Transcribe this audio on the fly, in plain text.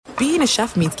being a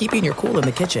chef means keeping your cool in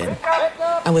the kitchen.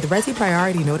 And with Resi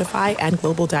Priority Notify and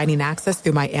Global Dining Access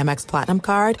through my Amex Platinum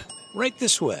card, right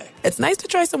this way. It's nice to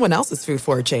try someone else's food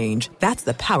for a change. That's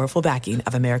the powerful backing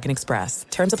of American Express.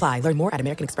 Terms apply. Learn more at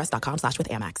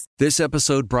americanexpress.com/withAmex. This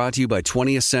episode brought to you by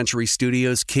 20th Century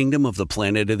Studios' Kingdom of the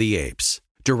Planet of the Apes.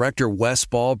 Director Wes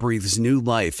Ball breathes new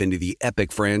life into the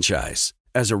epic franchise.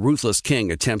 As a ruthless king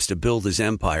attempts to build his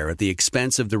empire at the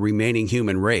expense of the remaining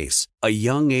human race, a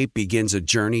young ape begins a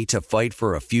journey to fight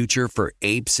for a future for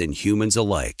apes and humans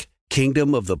alike.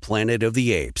 Kingdom of the Planet of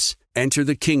the Apes. Enter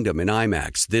the kingdom in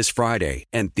IMAX this Friday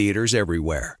and theaters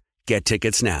everywhere. Get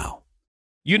tickets now.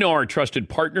 You know our trusted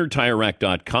partner,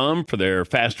 TireRack.com, for their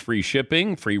fast, free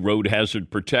shipping, free road hazard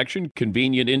protection,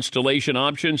 convenient installation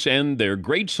options, and their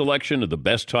great selection of the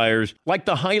best tires, like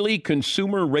the highly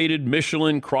consumer-rated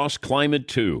Michelin Cross Climate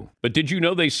 2. But did you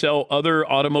know they sell other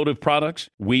automotive products?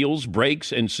 Wheels,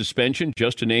 brakes, and suspension,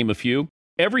 just to name a few.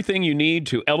 Everything you need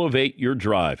to elevate your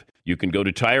drive. You can go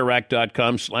to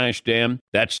TireRack.com/Dan.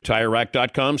 That's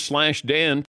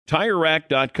TireRack.com/Dan.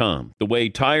 TireRack.com, the way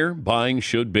tire buying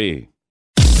should be.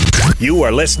 You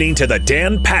are listening to The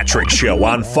Dan Patrick Show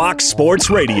on Fox Sports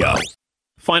Radio.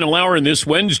 Final hour in this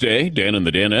Wednesday, Dan and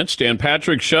the Danettes, Dan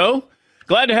Patrick Show.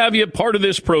 Glad to have you part of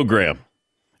this program.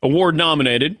 Award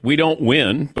nominated. We don't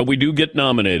win, but we do get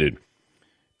nominated.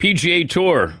 PGA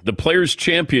Tour, the Players'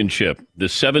 Championship, the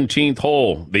 17th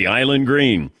hole, the Island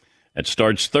Green. That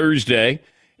starts Thursday.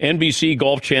 NBC,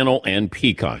 Golf Channel, and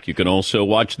Peacock. You can also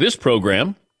watch this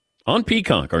program on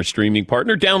Peacock, our streaming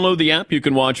partner. Download the app. You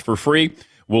can watch for free.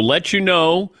 We'll let you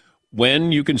know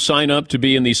when you can sign up to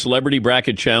be in the Celebrity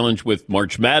Bracket Challenge with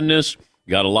March Madness.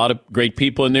 Got a lot of great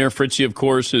people in there. Fritzy, of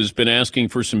course, has been asking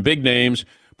for some big names.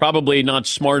 Probably not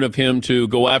smart of him to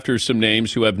go after some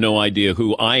names who have no idea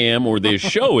who I am or this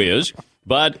show is.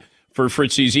 But for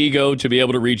Fritzy's ego to be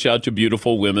able to reach out to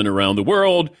beautiful women around the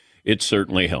world, it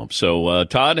certainly helps. So,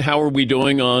 Todd, how are we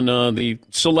doing on the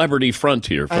celebrity front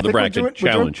here for the bracket challenge?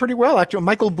 We're doing pretty well, actually.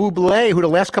 Michael Bublé, who the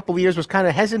last couple of years was kind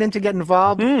of hesitant to get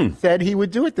involved, said he would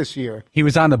do it this year. He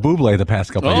was on the Bublé the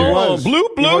past couple of years. Blue.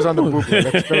 He was on the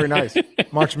Bublé. That's very nice.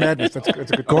 March Madness. That's a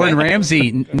good Gordon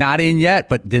Ramsay, not in yet,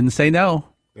 but didn't say no.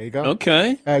 There you go.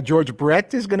 Okay. George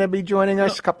Brett is going to be joining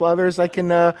us. A couple others I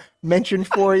can mention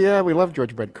for you. We love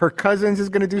George Brett. Kirk Cousins is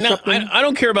going to do something. I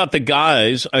don't care about the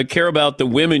guys. I care about the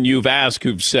women you've asked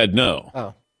who've said no.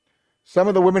 Oh. Some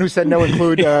of the women who said no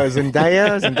include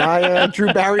Zendaya,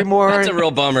 Drew Barrymore. That's a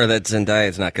real bummer that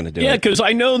Zendaya's not going to do it. Yeah, because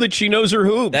I know that she knows her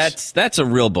hoops. That's a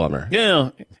real bummer.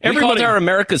 Yeah. We called her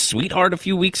America's sweetheart a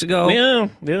few weeks ago.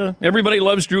 Yeah. Everybody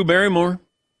loves Drew Barrymore.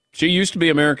 She used to be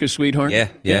America's sweetheart.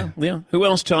 Yeah. Who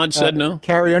else, Todd, said no?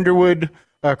 Carrie Underwood.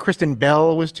 Kristen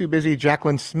Bell was too busy.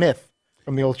 Jacqueline Smith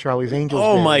from the old Charlie's Angels.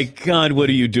 Oh, days. my God, what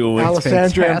are you doing?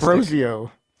 Alessandra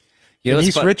Ambrosio. Yeah,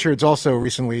 Denise Richards also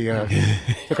recently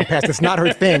took a pass. It's not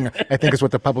her thing, I think is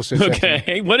what the publicist said.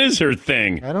 Okay, what is her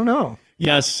thing? I don't know.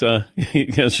 Yes.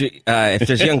 If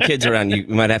there's young kids around, you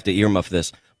might have to earmuff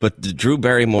this. But Drew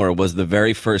Barrymore was the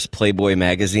very first Playboy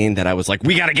magazine that I was like,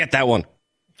 we got to get that one.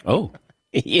 Oh.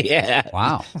 Yeah.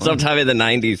 Wow. Sometime in the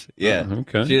 90s. Yeah.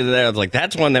 Okay. She was there. I was like,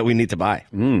 that's one that we need to buy.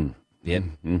 Yeah.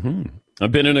 Mm-hmm.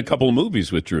 I've been in a couple of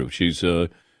movies with Drew. She's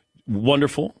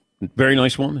wonderful, very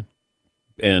nice woman.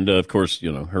 And, of course,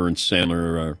 her and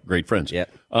Sandler are great friends. Yeah.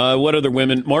 What other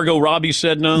women? Margot Robbie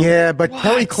said no? Yeah, but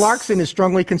Kelly Clarkson is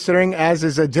strongly considering, as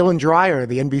is Dylan Dreyer,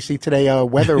 the NBC Today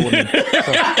weather woman.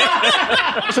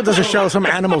 So does a show, some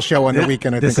animal show on the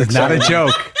weekend. This is not a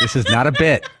joke. This is not a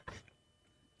bit.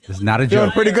 This is not a Feeling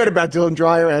joke. pretty good about Dylan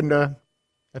Dreyer, and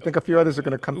I think a few others are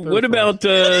going to come through. What about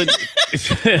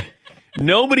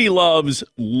nobody loves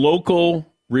local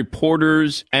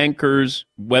reporters, anchors,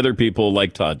 weather people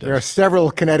like Todd does? There are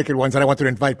several Connecticut ones that I wanted to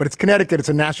invite, but it's Connecticut. It's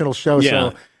a national show,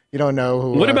 so you don't know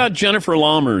who. What about Jennifer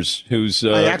Lammers, who's...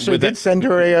 I actually did send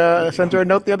her a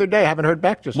note the other day. I haven't heard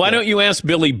back just Why yet. don't you ask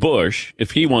Billy Bush if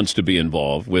he wants to be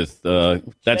involved with...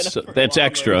 that's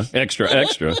extra.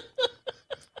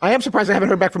 I am surprised I haven't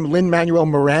heard back from Lin-Manuel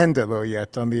Miranda, though,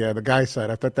 yet, on the guy's side.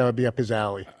 I thought that would be up his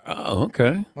alley. Oh,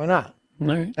 okay. Why not? All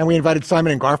right. And we invited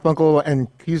Simon and Garfunkel and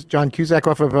John Cusack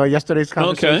off of yesterday's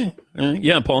conversation. Okay.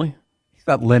 Yeah, Paulie. He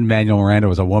thought Lin-Manuel Miranda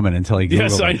was a woman until he Googled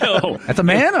Yes, I it. know. That's a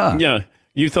man, huh? Yeah.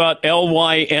 You thought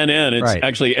L-Y-N-N. It's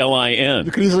actually L-I-N.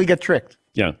 You could easily get tricked.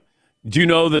 Yeah. Do you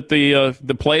know that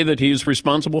the play that he's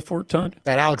responsible for, Todd?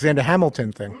 That Alexander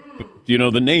Hamilton thing. Do you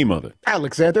know the name of it?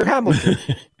 Alexander Hamilton.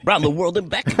 Round the world and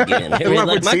back again. Harry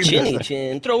like my chinny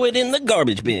chin. Throw it in the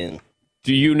garbage bin.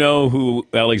 Do you know who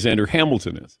Alexander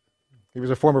Hamilton is? He was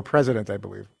a former president, I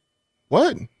believe.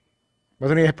 What?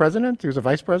 Wasn't he a president? He was a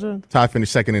vice president? Todd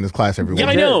finished second in his class every week.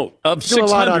 Yeah, I know. Of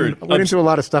 600. We didn't do a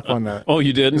lot of stuff on that. Oh,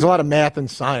 you didn't? There's a lot of math and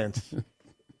science.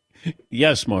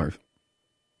 Yes, Marv.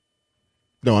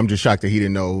 No, I'm just shocked that he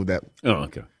didn't know that. Oh,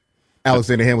 okay.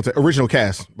 Alexander Hamilton, original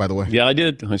cast, by the way. Yeah, I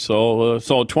did. I saw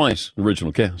it twice,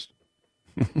 original cast.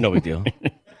 No big deal.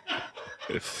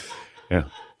 Yeah.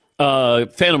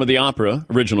 Phantom of the Opera,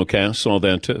 original cast, saw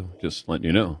that too. Just letting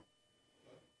you know.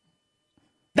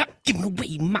 Not giving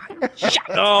away my shot.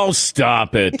 Oh,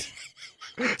 stop it.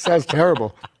 Sounds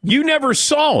terrible. You never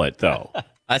saw it, though.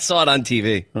 I saw it on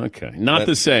TV. Okay. Not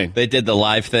the same. They did the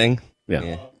live thing.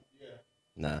 Yeah.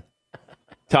 Nah.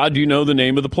 Todd, do you know the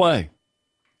name of the play?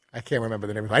 I can't remember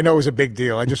the name. I know it was a big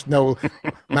deal. I just know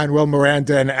Manuel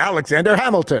Miranda and Alexander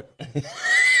Hamilton.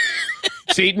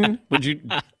 Seton, would you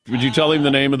tell him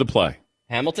the name of the play?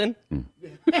 Hamilton?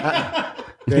 There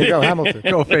you go, Hamilton.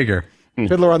 Go figure.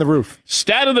 Fiddler on the Roof.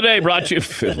 Stat of the day brought to you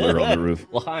Fiddler on the Roof.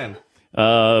 L'chaim.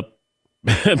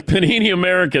 Panini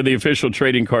America, the official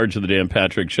trading cards of the Dan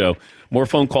Patrick Show. More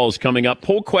phone calls coming up.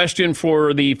 Poll question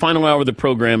for the final hour of the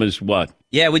program is what?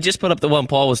 Yeah, we just put up the one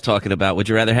Paul was talking about. Would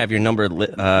you rather have your number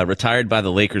retired by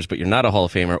the Lakers, but you're not a Hall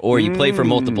of Famer, or you play for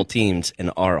multiple teams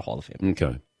and are a Hall of Famer?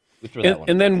 Okay. We threw that one.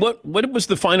 And then what was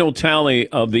the final tally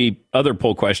of the other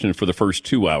poll question for the first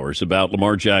 2 hours about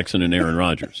Lamar Jackson and Aaron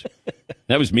Rodgers?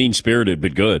 That was mean-spirited,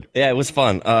 but good. Yeah, it was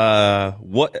fun.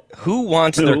 Who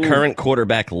wants their current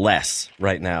quarterback less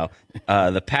right now?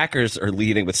 The Packers are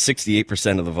leading with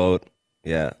 68% of the vote.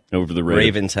 Yeah. Over the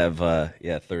Ravens have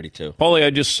 32. Paulie, I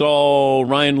just saw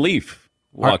Ryan Leaf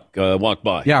walk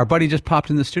by. Yeah, our buddy just popped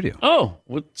in the studio. Oh,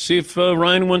 let's see if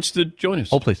Ryan wants to join us.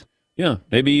 Oh, please. Yeah,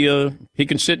 maybe he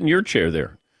can sit in your chair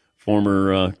there.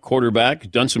 Former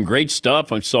quarterback, done some great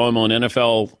stuff. I saw him on the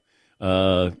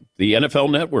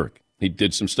NFL Network. He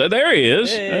did some stuff. There he is.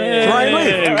 Hey, Ryan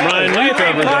Leaf. Ryan Leaf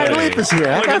over there. Ryan Leaf is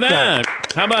here. Look at that.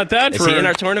 How about that? Is he in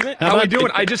our tournament? How are we doing?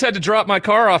 I just had to drop my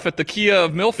car off at the Kia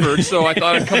of Milford, so I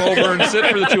thought I'd come over and sit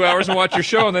for the 2 hours and watch your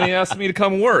show, and then he asked me to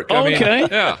come work. Okay.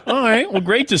 Yeah. All right. Well,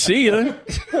 great to see you.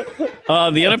 The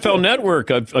NFL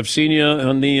Network, I've seen you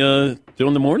on the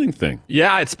doing the morning thing.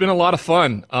 Yeah, it's been a lot of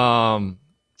fun.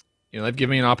 They've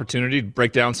given me an opportunity to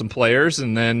break down some players,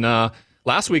 and then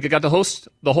last week I got to host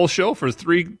the whole show for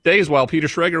 3 days while Peter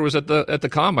Schrager was at the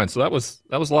combine. So that was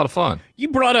a lot of fun. You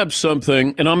brought up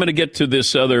something, and I'm going to get to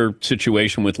this other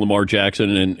situation with Lamar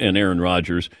Jackson and Aaron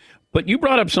Rodgers. But you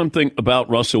brought up something about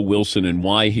Russell Wilson and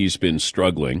why he's been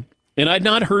struggling. And I'd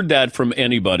not heard that from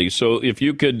anybody. So if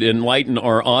you could enlighten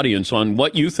our audience on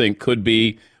what you think could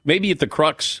be maybe at the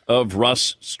crux of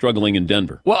Russ struggling in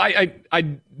Denver. Well, I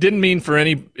didn't mean for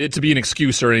it to be an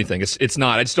excuse or anything. It's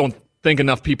not. I just don't think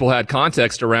enough people had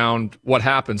context around what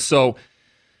happened. So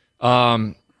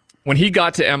when he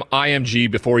got to IMG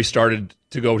before he started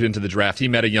to go into the draft, he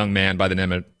met a young man by the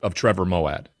name of Trevor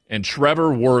Moawad. And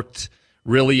Trevor worked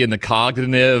really in the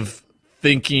cognitive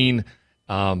thinking,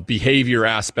 behavior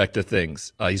aspect of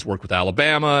things. He's worked with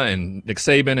Alabama and Nick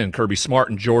Saban and Kirby Smart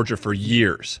in Georgia for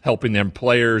years, helping them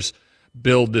players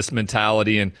build this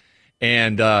mentality.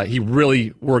 And he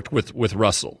really worked with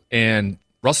Russell. And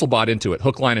Russell bought into it,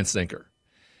 hook, line, and sinker.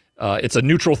 It's a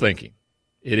neutral thinking.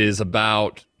 It is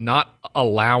about not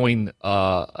allowing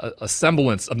a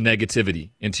semblance of negativity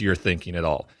into your thinking at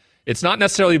all. It's not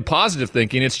necessarily positive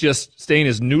thinking. It's just staying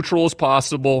as neutral as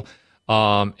possible.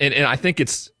 And I think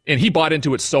and he bought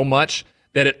into it so much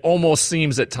that it almost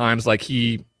seems at times like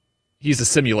he's a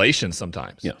simulation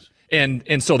sometimes. Yes.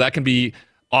 And so that can be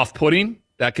off-putting.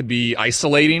 That could be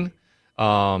isolating.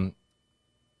 But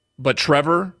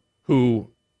Trevor, who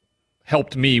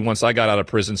helped me once I got out of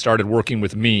prison, started working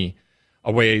with me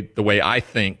the way I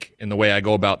think and the way I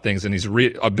go about things. And he's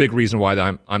a big reason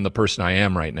why I'm the person I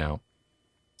am right now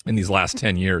in these last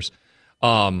 10 years.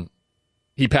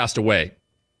 He passed away,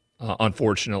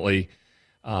 unfortunately,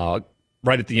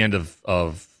 right at the end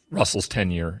of Russell's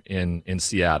tenure in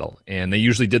Seattle. And they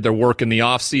usually did their work in the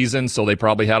off season, so they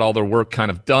probably had all their work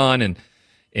kind of done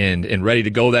and ready to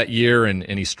go that year. And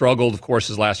he struggled, of course,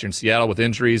 his last year in Seattle with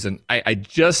injuries. And I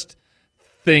just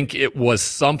think it was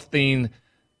something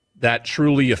that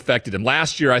truly affected him.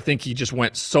 Last year, I think he just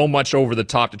went so much over the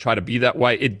top to try to be that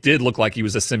way. It did look like he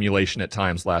was a simulation at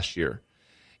times last year.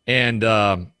 And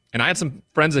I had some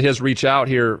friends of his reach out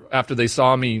here after they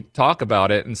saw me talk about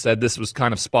it and said this was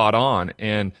kind of spot on.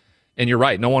 And you're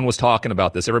right, no one was talking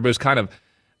about this. Everybody was kind of,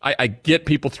 I get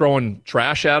people throwing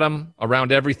trash at him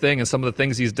around everything and some of the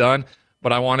things he's done,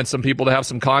 but I wanted some people to have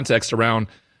some context around.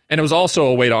 And it was also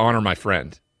a way to honor my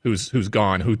friend who's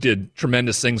gone, who did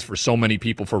tremendous things for so many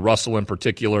people, for Russell in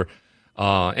particular.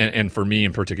 and for me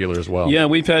in particular as well. Yeah,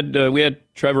 we had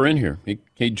Trevor in here.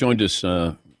 He joined us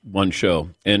one show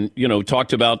and,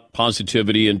 talked about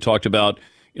positivity and talked about,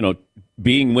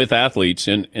 being with athletes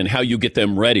and how you get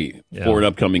them ready for an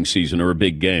upcoming season or a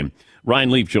big game.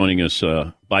 Ryan Leaf joining us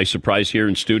by surprise here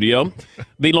in studio.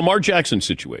 The Lamar Jackson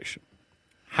situation.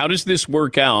 How does this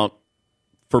work out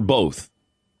for both?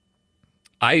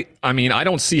 I mean, I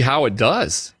don't see how it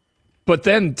does. But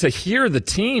then to hear the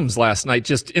teams last night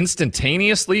just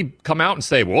instantaneously come out and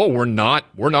say, "Whoa, we're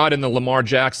not in the Lamar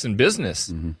Jackson business."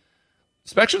 Mm-hmm.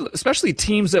 Especially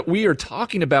teams that we are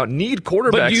talking about need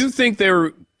quarterbacks. But do you think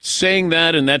they're saying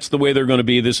that and that's the way they're going to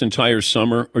be this entire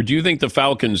summer? Or do you think the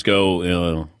Falcons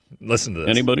go, listen to this.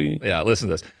 Anybody? Yeah, listen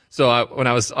to this. So when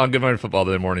I was on Good Morning Football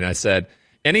the other morning, I said,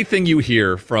 anything you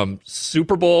hear from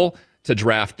Super Bowl to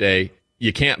draft day,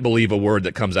 you can't believe a word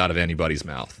that comes out of anybody's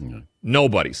mouth. Mm-hmm.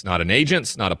 Nobody's. Not an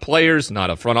agent's, not a player's,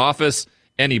 not a front office,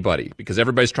 anybody. Because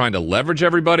everybody's trying to leverage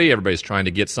everybody. Everybody's trying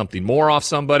to get something more off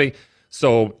somebody.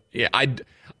 So yeah,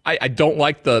 I don't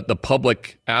like the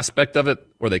public aspect of it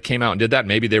where they came out and did that.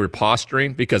 Maybe they were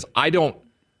posturing because I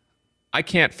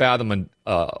can't fathom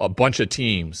a bunch of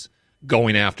teams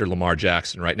going after Lamar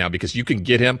Jackson right now because you can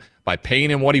get him by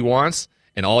paying him what he wants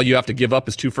and all you have to give up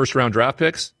is 2 first-round draft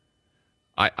picks.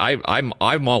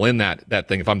 I'm all in that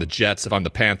thing. If I'm the Jets, if I'm the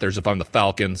Panthers, if I'm the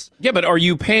Falcons. Yeah, but are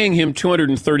you paying him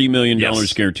 $230 million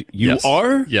guaranteed? You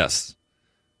are? Yes.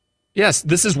 Yes,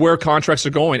 this is where contracts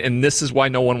are going, and this is why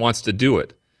no one wants to do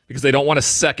it. Because they don't want a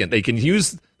second. They can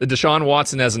use the Deshaun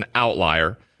Watson as an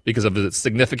outlier because of the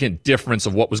significant difference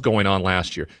of what was going on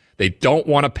last year. They don't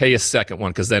want to pay a second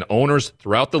one because then owners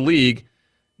throughout the league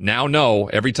now know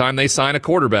every time they sign a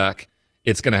quarterback,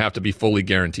 it's going to have to be fully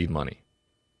guaranteed money.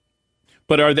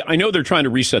 But I know they're trying to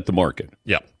reset the market.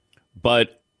 Yeah.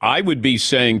 But I would be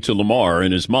saying to Lamar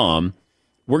and his mom,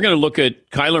 we're going to look at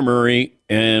Kyler Murray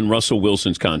and Russell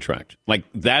Wilson's contract. Like,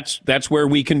 that's where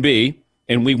we can be,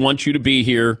 and we want you to be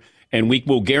here, and we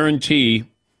will guarantee,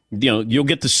 you'll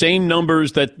get the same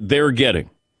numbers that they're getting.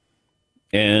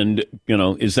 And,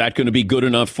 is that going to be good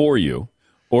enough for you?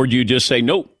 Or do you just say,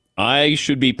 nope, I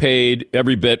should be paid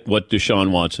every bit what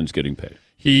Deshaun Watson's getting paid?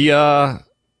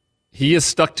 He is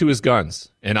stuck to his guns,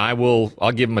 and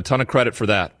I'll give him a ton of credit for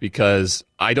that because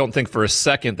I don't think for a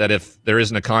second that if there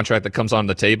isn't a contract that comes on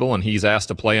the table and he's asked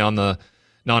to play on the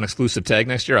non-exclusive tag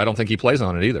next year, I don't think he plays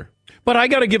on it either. But I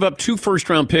got to give up 2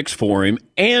 first-round picks for him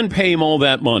and pay him all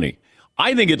that money.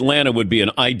 I think Atlanta would be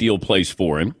an ideal place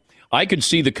for him. I could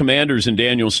see the Commanders and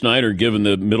Daniel Snyder giving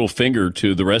the middle finger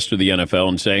to the rest of the NFL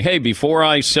and saying, hey, before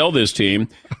I sell this team,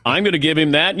 I'm going to give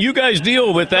him that. You guys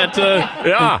deal with that.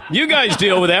 You guys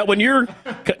deal with that when your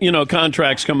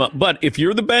contracts come up. But if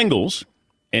you're the Bengals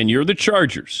and you're the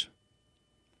Chargers,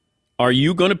 are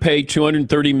you going to pay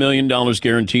 $230 million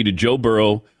guaranteed to Joe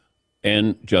Burrow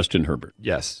and Justin Herbert?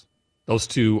 Yes. Those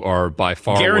two are by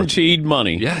far guaranteed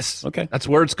money. Yes. Okay. That's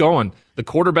where it's going. The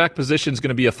quarterback position is going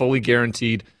to be a fully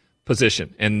guaranteed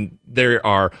position, and they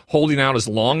are holding out as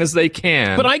long as they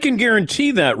can. But I can guarantee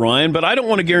that, Ryan, but I don't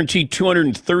want to guarantee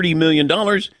 $230 million.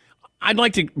 I'd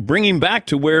like to bring him back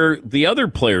to where the other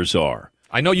players are.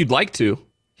 I know you'd like to.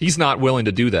 He's not willing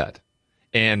to do that.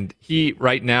 And he,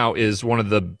 right now, is one of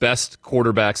the best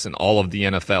quarterbacks in all of the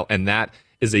NFL, and that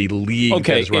is a league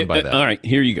that is run by that. All right,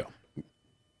 here you go.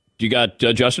 You got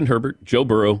Justin Herbert, Joe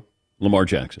Burrow, Lamar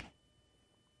Jackson.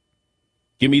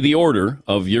 Give me the order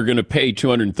of you're going to pay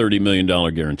 $230 million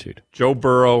guaranteed. Joe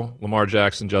Burrow, Lamar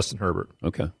Jackson, Justin Herbert.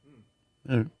 Okay.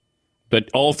 All right. But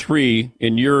all three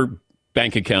in your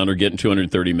bank account are getting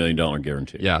 $230 million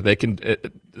guaranteed. Yeah, they can.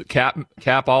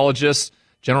 Capologists,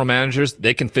 general managers,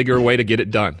 they can figure a way to get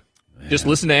it done. Man. Just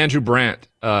listen to Andrew Brandt.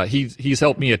 He's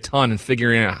helped me a ton in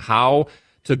figuring out how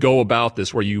to go about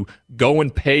this, where you go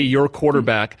and pay your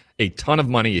quarterback a ton of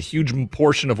money, a huge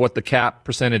portion of what the cap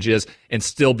percentage is, and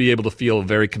still be able to feel a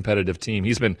very competitive team.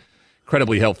 He's been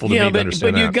incredibly helpful to me to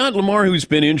understand that. But you got Lamar, who's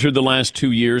been injured the last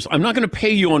 2 years. I'm not going to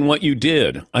pay you on what you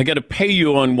did. I got to pay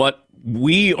you on what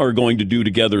we are going to do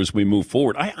together as we move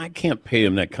forward. I can't pay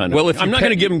him that kind of money. I'm not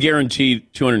going to give him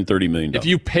guaranteed $230 million. If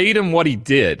you paid him what he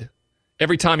did,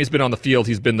 every time he's been on the field,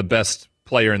 he's been the best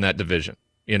player in that division.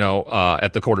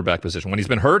 At the quarterback position. When he's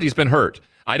been hurt, he's been hurt.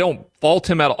 I don't fault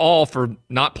him at all for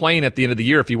not playing at the end of the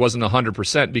year if he wasn't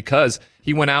 100% because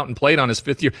he went out and played on his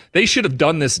 5th year. They should have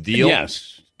done this deal.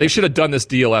 Yes. They should have done this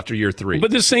deal after year 3.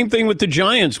 But the same thing with the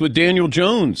Giants with Daniel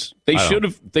Jones. They should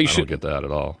have. I don't get that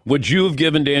at all. Would you have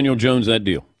given Daniel Jones that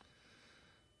deal?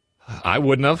 I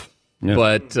wouldn't have.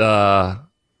 Yeah.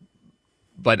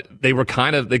 But they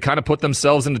kind of put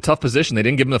themselves in a tough position. They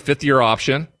didn't give him a 5th-year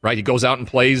option, right? He goes out and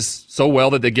plays so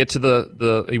well that they get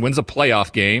to he wins a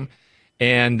playoff game,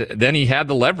 and then he had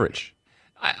the leverage.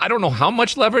 I don't know how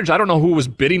much leverage. I don't know who was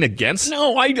bidding against.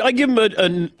 No, I give him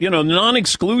a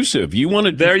non-exclusive. You want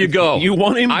it? There you go. You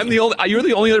want him? You're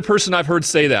the only other person I've heard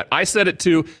say that. I said it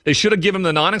too. They should have given him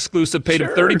the non-exclusive, paid him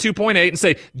 32.8, and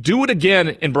say, do it again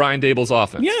in Brian Daboll's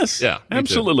offense. Yes, yeah,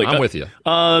 absolutely. I'm with you.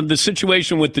 The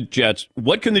situation with the Jets.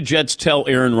 What can the Jets tell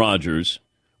Aaron Rodgers?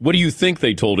 What do you think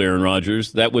they told Aaron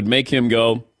Rodgers that would make him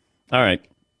go, all right,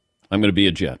 I'm going to be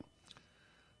a Jet?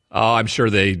 Oh, I'm sure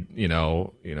they,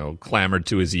 clamored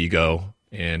to his ego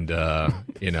and,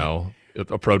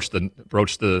 approached the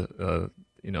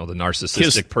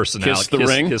narcissistic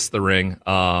personality. Kiss the ring.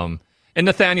 And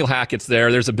Nathaniel Hackett's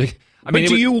there. There's a big.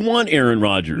 Do you want Aaron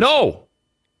Rodgers? No.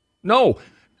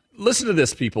 Listen to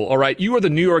this, people. All right, you are the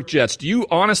New York Jets. Do you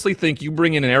honestly think you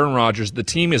bring in Aaron Rodgers, the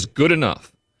team is good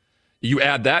enough? You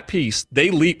add that piece,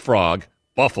 they leapfrog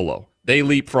Buffalo. They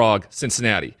leapfrog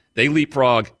Cincinnati. They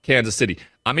leapfrog Kansas City.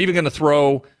 I'm even going to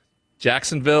throw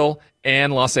Jacksonville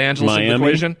and Los Angeles in the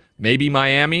equation. Maybe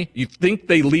Miami. You think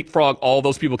they leapfrog all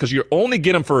those people because you only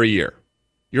get them for a year.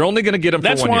 You're only going to get him for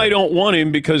 1 year. That's why I don't want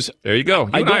him because... There you go.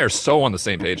 You and I are so on the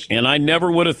same page. And I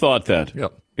never would have thought that.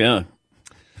 Yep. Yeah.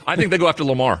 I think they go after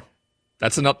Lamar.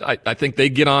 That's enough. I think they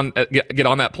get on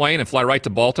that plane and fly right to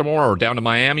Baltimore or down to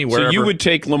Miami, wherever. So you would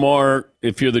take Lamar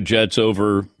if you're the Jets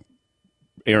over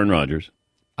Aaron Rodgers?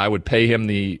 I would pay him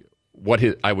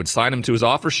I would sign him to his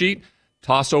offer sheet,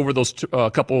 toss over those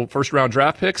couple first-round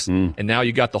draft picks, and now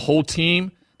you got the whole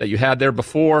team that you had there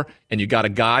before, and you got a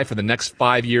guy for the next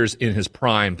 5 years in his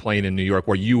prime playing in New York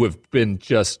where you have been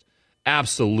just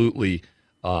absolutely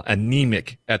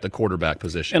anemic at the quarterback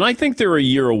position. And I think they're a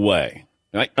year away.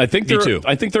 I think they're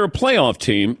a playoff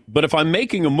team, but if I'm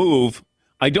making a move,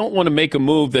 I don't want to make a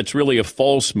move that's really a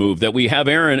false move, that we have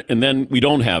Aaron and then we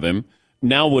don't have him.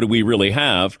 Now what do we really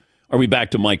have? Are we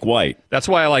back to Mike White? That's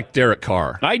why I like Derek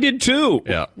Carr. I did too.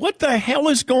 Yeah. What the hell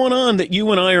is going on that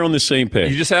you and I are on the same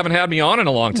page? You just haven't had me on in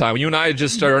a long time. You and I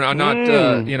just are not,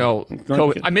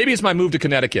 maybe it's my move to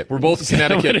Connecticut. We're both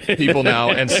Connecticut people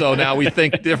now, and so now we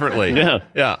think differently.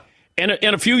 Yeah. And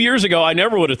a few years ago, I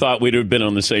never would have thought we'd have been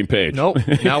on the same page. Nope.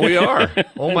 Now we are.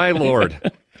 Oh, my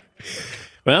Lord.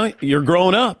 Well, you're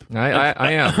growing up.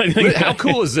 I am. How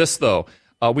cool is this, though?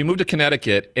 We moved to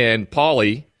Connecticut, and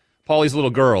Paulie's little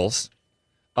girls,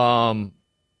 Peyton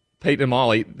and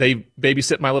Molly, they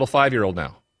babysit my little 5-year-old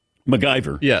now.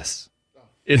 MacGyver. Yes.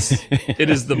 It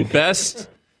is the best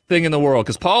thing in the world,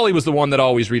 because Paulie was the one that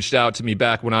always reached out to me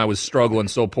back when I was struggling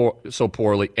so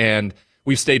poorly, and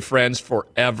we've stayed friends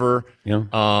forever. Yeah.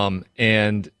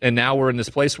 And now we're in this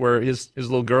place where his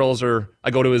little girls are.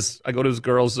 I go to his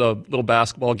girls' little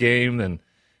basketball game, and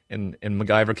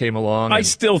MacGyver came along. I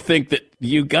still think that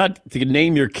you got to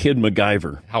name your kid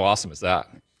MacGyver. How awesome is that?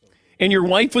 And your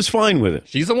wife was fine with it.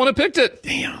 She's the one who picked it.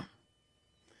 Damn.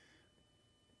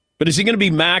 But is he going to be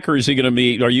Mac, or are you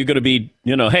going to be,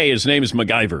 hey, his name is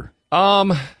MacGyver?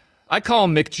 I call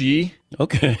him Mick G.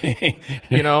 Okay.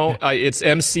 It's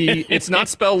MC. It's not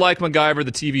spelled like MacGyver,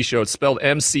 the TV show. It's spelled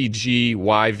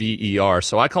McGyver.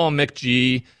 So I call him Mick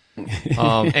G.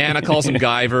 Anna calls him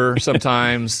Guyver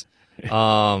sometimes.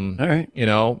 All right.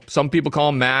 Some people call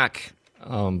him Mac.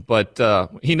 But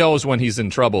he knows when he's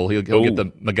in trouble. He'll get the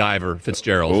MacGyver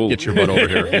Fitzgerald. Ooh. Get your butt over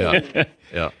here.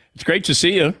 Yeah. It's great to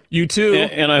see you. You too.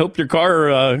 And I hope your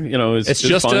car, is It's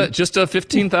just fun. a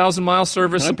 15,000-mile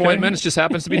service appointment. It just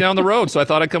happens to be down the road. So I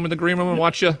thought I'd come in the green room and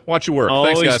watch you work.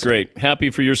 Always Thanks, guys. great. Happy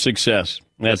for your success.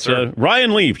 That's sir.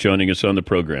 Ryan Leaf joining us on the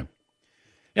program.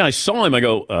 Yeah, I saw him. I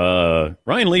go,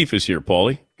 Ryan Leaf is here,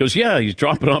 Paulie. He goes, yeah, he's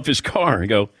dropping off his car. I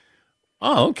go,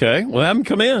 oh, okay. Well, have him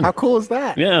come in. How cool is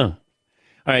that? Yeah. All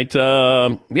right.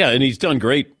 And he's done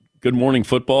great. Good Morning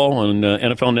Football on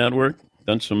NFL Network.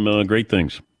 Done some great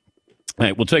things. All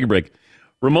right, we'll take a break.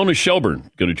 Ramona Shelburne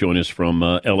going to join us from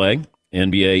L.A.,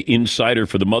 NBA insider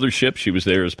for the mothership. She was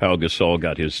there as Pau Gasol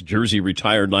got his jersey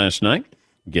retired last night.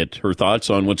 Get her thoughts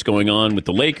on what's going on with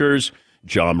the Lakers,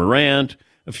 Ja Morant,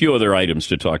 a few other items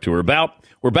to talk to her about.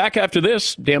 We're back after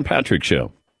this Dan Patrick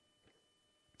Show.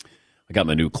 I got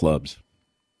my new clubs.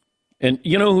 And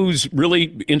you know who's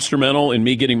really instrumental in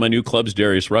me getting my new clubs?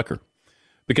 Darius Rucker.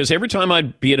 Because every time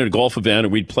I'd be at a golf event or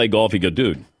we'd play golf, he'd go,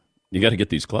 dude, you got to get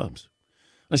these clubs.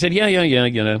 I said, yeah,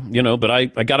 but I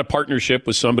got a partnership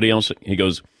with somebody else. He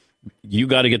goes, you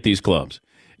got to get these clubs.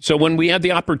 So when we had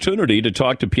the opportunity to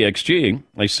talk to PXG,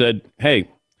 I said, hey,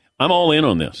 I'm all in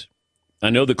on this.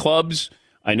 I know the clubs.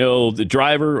 I know the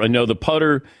driver. I know the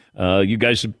putter. You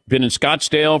guys have been in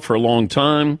Scottsdale for a long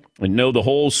time. I know the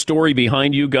whole story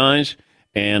behind you guys,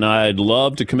 and I'd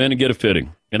love to come in and get a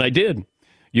fitting. And I did.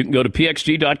 You can go to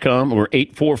pxg.com or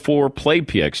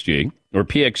 844-PLAY-PXG. or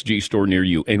PXG store near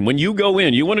you. And when you go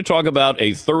in, you want to talk about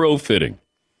a thorough fitting.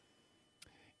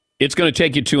 It's going to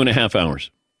take you 2.5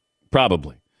 hours,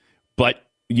 probably. But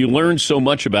you learn so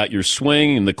much about your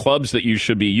swing and the clubs that you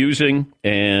should be using.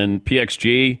 And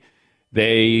PXG,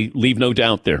 they leave no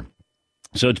doubt there.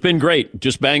 So it's been great,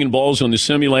 just banging balls on the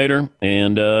simulator.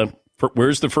 And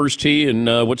where's the first tee and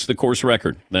what's the course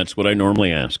record? That's what I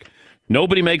normally ask.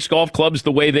 Nobody makes golf clubs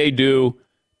the way they do,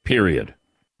 period.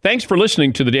 Thanks for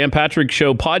listening to the Dan Patrick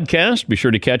Show podcast. Be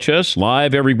sure to catch us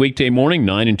live every weekday morning,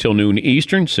 9 until noon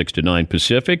Eastern, 6 to 9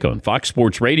 Pacific on Fox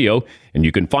Sports Radio. And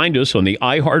you can find us on the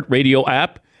iHeartRadio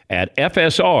app at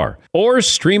FSR or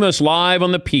stream us live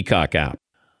on the Peacock app.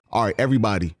 All right,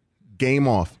 everybody, game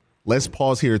off. Let's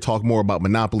pause here to talk more about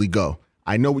Monopoly Go.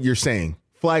 I know what you're saying.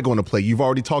 Flag on the play. You've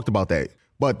already talked about that.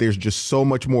 But there's just so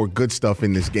much more good stuff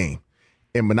in this game.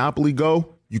 In Monopoly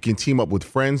Go, you can team up with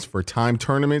friends for timed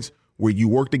tournaments where you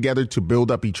work together to build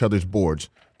up each other's boards.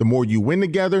 The more you win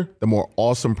together, the more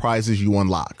awesome prizes you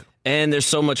unlock. And there's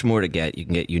so much more to get. You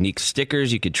can get unique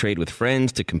stickers. You could trade with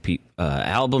friends to compete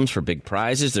albums for big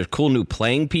prizes. There's cool new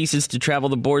playing pieces to travel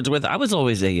the boards with. I was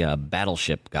always a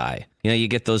battleship guy. You know, you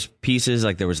get those pieces,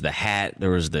 like there was the hat,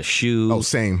 there was the shoe. Oh,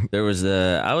 same. I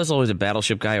was always a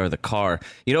battleship guy, or the car.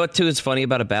 You know what, too, is funny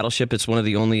about a battleship? It's one of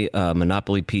the only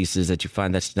Monopoly pieces that you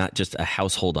find that's not just a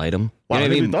household item. Wow, You know I what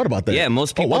never even thought about that. Yeah,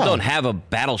 most people wow. don't have a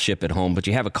battleship at home, but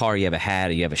you have a car, you have a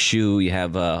hat, you have a shoe, you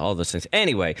have all those things.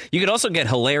 Anyway, you could also get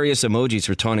hilarious emojis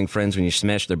for taunting friends when you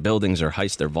smash their buildings or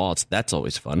heist their vaults. That's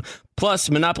always fun. Plus,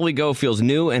 Monopoly Go feels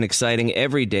new and exciting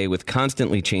every day with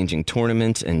constantly changing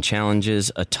tournaments and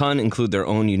challenges. A ton include their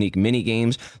own unique mini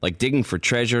games like digging for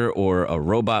treasure or a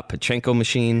robot Pachinko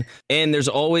machine. And there's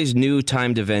always new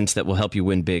timed events that will help you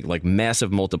win big, like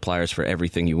massive multipliers for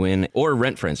everything you win or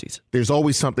rent frenzies. There's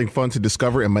always something fun to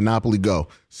discover in Monopoly Go.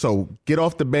 So get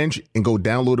off the bench and go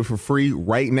download it for free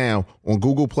right now on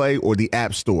Google Play or the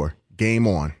App Store. Game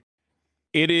on.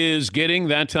 It is getting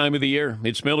that time of the year.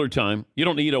 It's Miller time. You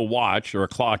don't need a watch or a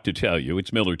clock to tell you.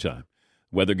 It's Miller time.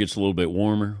 Weather gets a little bit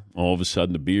warmer. All of a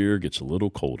sudden, the beer gets a little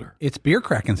colder. It's beer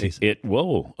cracking season.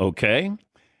 Whoa, okay.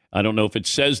 I don't know if it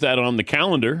says that on the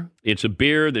calendar. It's a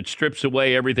beer that strips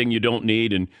away everything you don't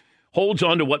need and holds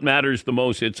on to what matters the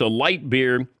most. It's a light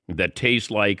beer that tastes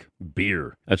like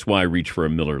beer. That's why I reach for a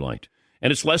Miller Lite.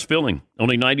 And it's less filling,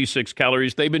 only 96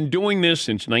 calories. They've been doing this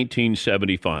since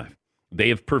 1975. They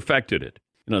have perfected it.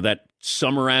 You know, that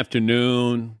summer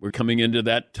afternoon, we're coming into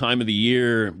that time of the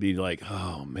year, be like,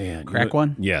 oh, man. Crack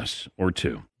one? Yes, or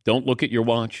two. Don't look at your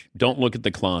watch. Don't look at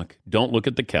the clock. Don't look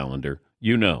at the calendar.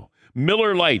 You know.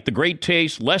 Miller Lite, the great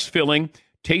taste, less filling,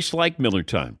 tastes like Miller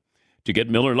time. To get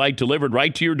Miller Lite delivered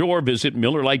right to your door, visit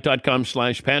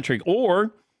MillerLite.com/Patrick,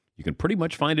 or you can pretty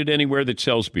much find it anywhere that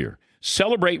sells beer.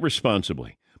 Celebrate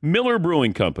responsibly. Miller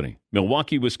Brewing Company,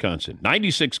 Milwaukee, Wisconsin.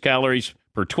 96 calories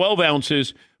per 12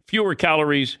 ounces, fewer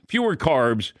calories, fewer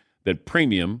carbs than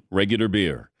premium regular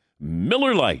beer.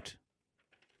 Miller Lite.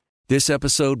 This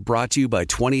episode brought to you by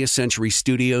 20th Century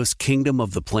Studios' Kingdom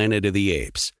of the Planet of the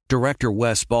Apes. Director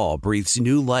Wes Ball breathes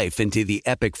new life into the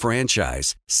epic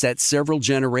franchise, set several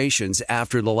generations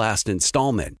after the last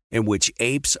installment, in which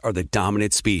apes are the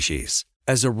dominant species.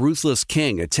 As a ruthless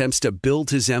king attempts to build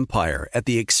his empire at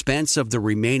the expense of the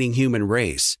remaining human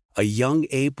race, a young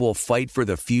ape will fight for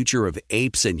the future of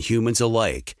apes and humans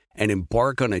alike and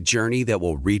embark on a journey that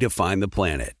will redefine the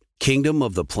planet. Kingdom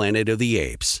of the Planet of the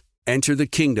Apes. Enter the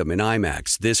kingdom in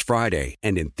IMAX this Friday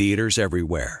and in theaters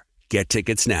everywhere. Get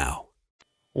tickets now.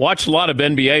 Watched a lot of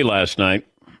NBA last night.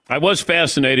 I was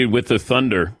fascinated with the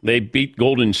Thunder. They beat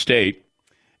Golden State.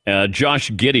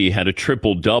 Josh Giddey had a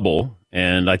triple-double,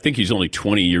 and I think he's only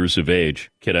 20 years of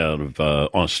age, kid out of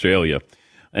Australia.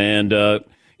 And,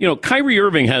 Kyrie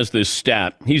Irving has this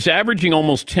stat. He's averaging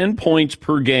almost 10 points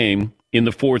per game in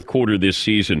the fourth quarter this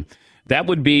season. That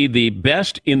would be the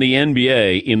best in the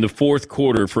NBA in the fourth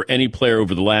quarter for any player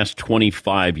over the last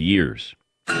 25 years.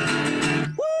 Woo!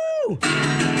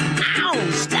 Ow!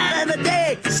 Stat of the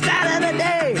day! Stat of the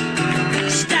day!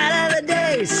 Stat of the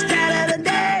day! Stat of the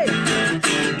day!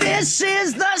 This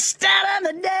is the stat of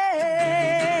the day!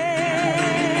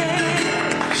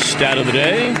 Stat of the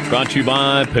day, brought to you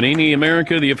by Panini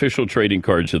America, the official trading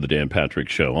cards of the Dan Patrick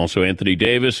Show. Also, Anthony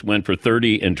Davis went for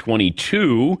 30 and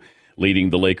 22, leading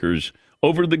the Lakers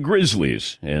over the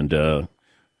Grizzlies. And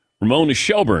Ramona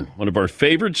Shelburne, one of our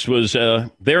favorites, was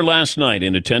there last night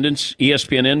in attendance.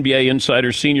 ESPN NBA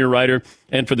insider, senior writer.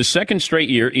 And for the second straight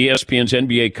year, ESPN's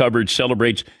NBA coverage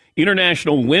celebrates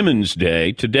International Women's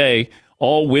Day. Today,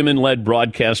 all women-led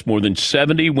broadcast, more than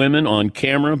 70 women on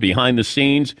camera behind the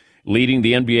scenes leading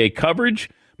the NBA coverage.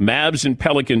 Mavs and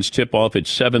Pelicans tip off at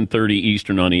 7:30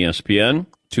 Eastern on ESPN.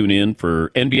 Tune in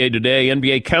for NBA Today.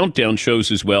 NBA Countdown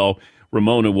shows as well.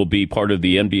 Ramona will be part of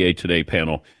the NBA Today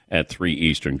panel at 3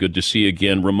 Eastern. Good to see you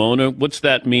again. Ramona, what's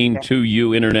that mean to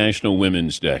you, International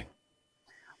Women's Day?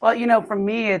 Well, for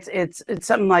me, it's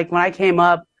something like when I came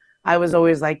up, I was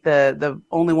always like the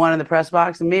only one in the press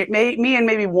box, and me and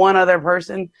maybe one other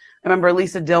person. I remember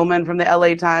Lisa Dillman from the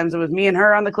LA Times. It was me and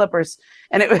her on the Clippers,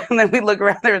 and then we look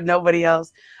around, there was nobody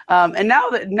else. And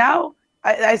now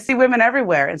I see women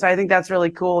everywhere, and so I think that's really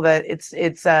cool. That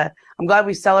it's I'm glad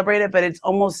we celebrate it, but it's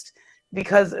almost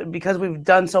because we've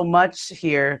done so much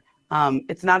here.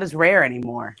 It's not as rare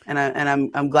anymore, and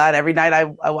I'm glad every night I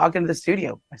walk into the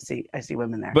studio, I see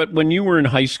women there. But when you were in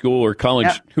high school or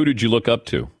college, who did you look up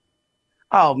to?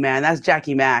 Oh man, that's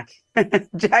Jackie Mack,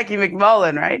 Jackie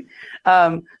McMullen, right?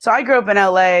 So I grew up in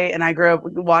LA, and I grew up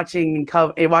watching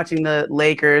the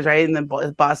Lakers, right, and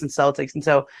the Boston Celtics. And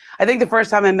so I think the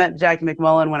first time I met Jackie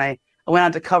McMullen, when I went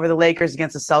out to cover the Lakers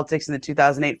against the Celtics in the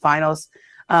 2008 finals,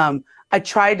 I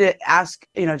tried to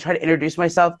try to introduce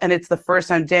myself, and it's the first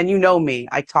time. Dan, you know me,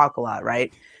 I talk a lot,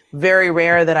 right? Very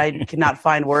rare that I cannot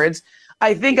find words.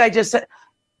 I think I just said,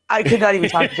 I could not even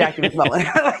talk to Jackie McMullen.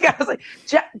 I was like,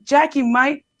 Jackie,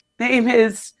 my name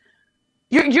is.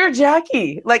 You're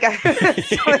Jackie. Like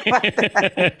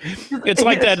it's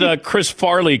like that Chris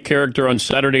Farley character on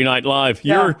Saturday Night Live.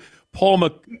 You're Paul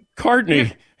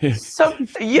McCartney.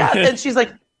 And she's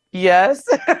like, yes.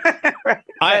 Right.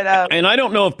 And I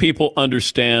don't know if people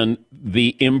understand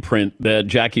the imprint that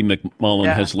Jackie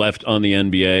McMullen has left on the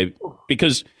NBA,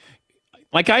 because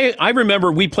like I remember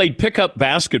we played pickup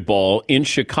basketball in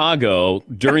Chicago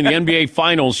during the NBA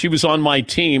Finals. She was on my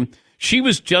team. She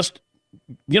was just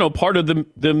part of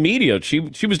the media.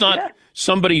 She was not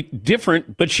somebody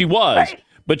different, but she was. Right.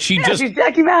 But she's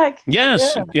Jackie Mack.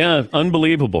 Yes,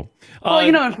 unbelievable. Well,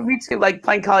 and for me too, like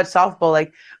playing college softball,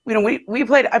 like I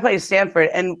played at Stanford,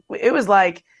 and it was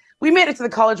like we made it to the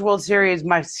College World Series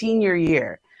my senior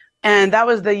year, and that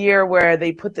was the year where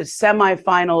they put the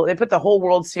semifinal, they put the whole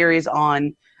World Series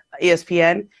on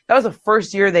ESPN. That was the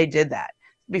first year they did that.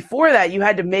 Before that, you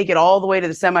had to make it all the way to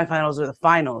the semifinals or the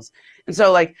finals. And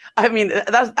so, I think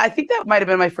that might have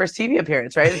been my first TV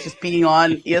appearance, right? It's just being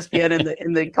on ESPN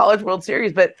in the College World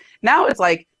Series. But now it's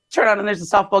like, turn on and there's a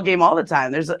softball game all the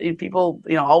time. There's people,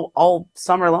 all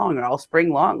summer long or all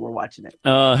spring long, we're watching it.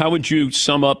 How would you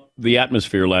sum up the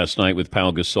atmosphere last night with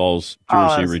Pau Gasol's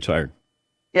jersey retired?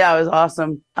 Yeah, it was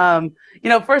awesome.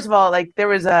 First of all,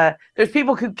 there's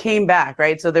people who came back,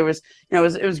 right? So there was, it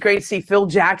was great to see Phil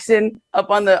Jackson up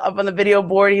on the video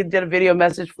board. He did a video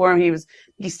message for him.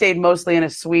 He stayed mostly in a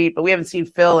suite, but we haven't seen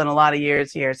Phil in a lot of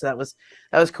years here, so that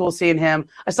was cool seeing him.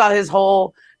 I saw his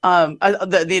whole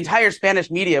the entire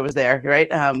Spanish media was there, right?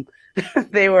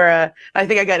 They were. I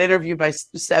think I got interviewed by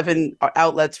 7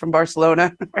 outlets from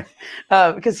Barcelona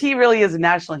because he really is a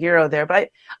national hero there. But I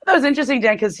thought it was interesting,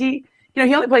 Dan, because he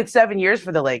only played 7 years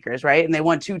for the Lakers, right? And they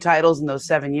won 2 titles in those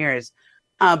 7 years.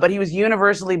 But he was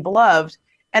universally beloved.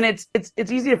 And it's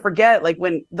easy to forget, like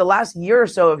when the last year or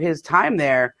so of his time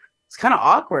there, it's kind of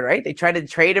awkward, right? They tried to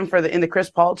trade him in the Chris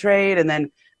Paul trade, and then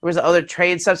there was other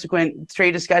subsequent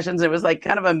trade discussions. It was like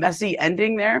kind of a messy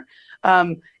ending there.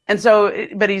 And so,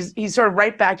 but he's sort of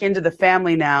right back into the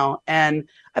family now. And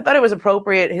I thought it was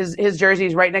appropriate. His jersey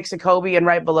is right next to Kobe and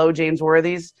right below James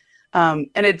Worthy's. And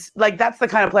it's like, that's the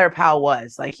kind of player Powell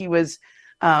was. Like he was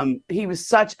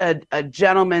such a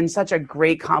gentleman, such a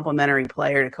great complimentary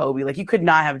player to Kobe. Like you could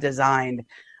not have designed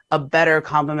a better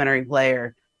complimentary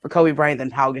player for Kobe Bryant than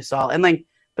Pau Gasol. And like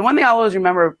the one thing I always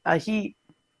remember,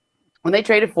 when they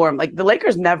traded for him, like the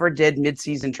Lakers never did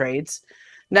midseason trades,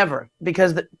 never,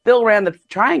 because Bill ran the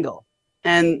triangle,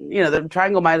 and the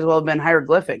triangle might as well have been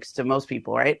hieroglyphics to most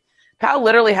people, right? Powell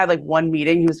literally had like one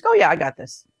meeting. He was, oh yeah, I got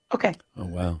this. Okay. Oh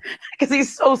wow. Because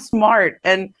he's so smart,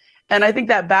 and I think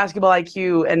that basketball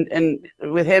IQ and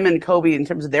with him and Kobe in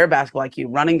terms of their basketball IQ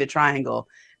running the triangle,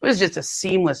 it was just a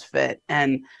seamless fit,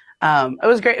 and it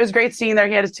was great. It was great seeing there.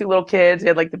 He had his 2 little kids. He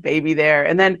had like the baby there,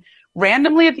 and then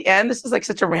randomly at the end, this is like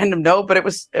such a random note, but it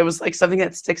was like something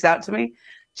that sticks out to me.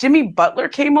 Jimmy Butler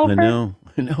came over. I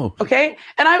know. Okay,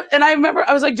 and I remember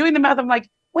I was like doing the math. I'm like,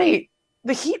 wait,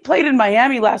 the Heat played in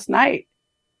Miami last night,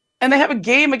 and they have a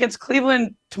game against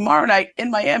Cleveland tomorrow night in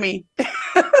Miami.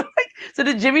 So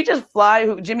did Jimmy just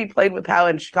fly? Jimmy played with Powell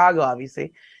in Chicago,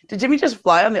 obviously. Did Jimmy just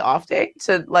fly on the off day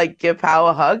to like give Powell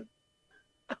a hug?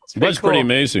 That's pretty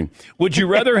amazing. Would you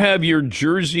rather have your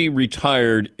jersey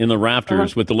retired in the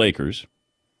rafters with the Lakers,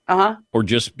 or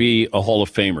just be a Hall of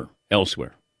Famer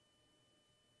elsewhere?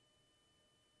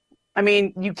 I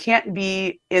mean, you can't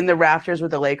be in the rafters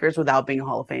with the Lakers without being a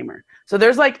Hall of Famer. So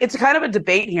there's it's kind of a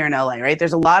debate here in LA, right?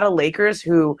 There's a lot of Lakers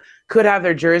who could have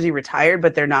their jersey retired,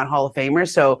 but they're not Hall of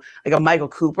Famers. So like a Michael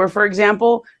Cooper, for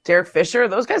example, Derek Fisher,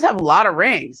 those guys have a lot of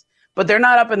rings, but they're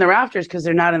not up in the rafters because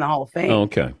they're not in the Hall of Fame. Oh,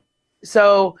 okay.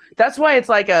 So that's why it's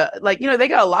they got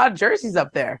a lot of jerseys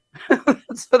up there.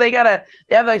 So they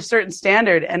have a certain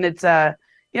standard, and it's they're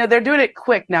doing it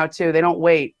quick now too. They don't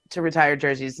wait to retire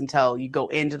jerseys until you go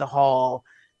into the hall.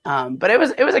 But it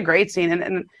was a great scene.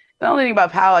 And the only thing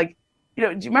about Powell, do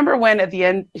you remember when at the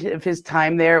end of his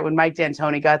time there, when Mike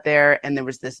D'Antoni got there and there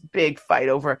was this big fight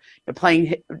over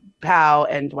playing Powell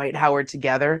and Dwight Howard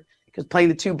together, because playing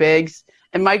the two bigs,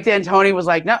 and Mike D'Antoni was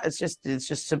like, no, it's just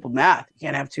simple math. You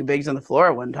can't have two bigs on the floor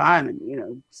at one time.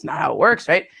 And, it's not how it works,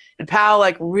 right? And Powell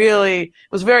really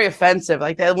was very offensive.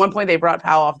 At one point they brought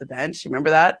Powell off the bench. You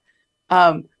remember that?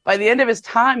 By the end of his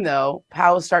time, though,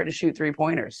 Powell was starting to shoot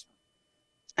 3-pointers.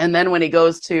 And then when he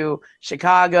goes to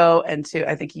Chicago and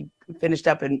I think he finished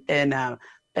up in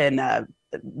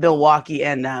Milwaukee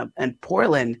and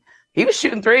Portland, he was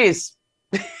shooting threes.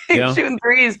 Shooting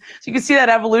threes. So you can see that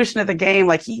evolution of the game.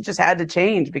 He just had to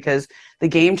change because the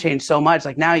game changed so much.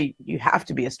 Now you have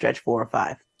to be a stretch 4 or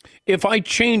 5. If I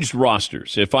changed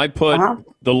rosters, if I put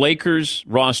the Lakers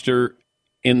roster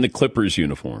in the Clippers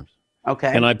uniforms,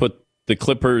 okay, and I put the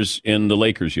Clippers in the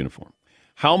Lakers uniform,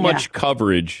 how much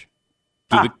coverage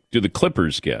do the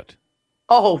Clippers get?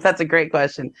 Oh, that's a great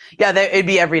question. Yeah, it'd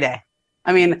be every day.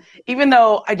 I mean, even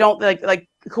though I don't like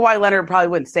Kawhi Leonard probably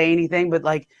wouldn't say anything, but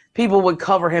people would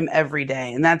cover him every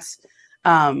day. And that's,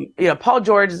 Paul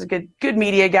George is a good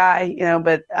media guy,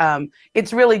 but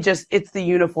it's really it's the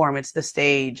uniform, it's the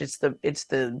stage, it's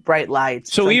the bright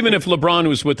lights. So even if LeBron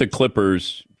was with the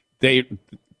Clippers, the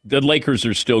Lakers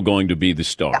are still going to be the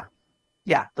star.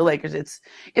 Yeah, the Lakers.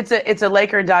 It's a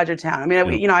Laker and Dodger town. I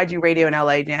mean, I do radio in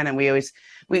LA, Dan, and we always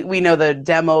we know the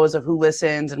demos of who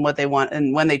listens and what they want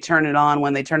and when they turn it on,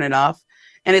 when they turn it off.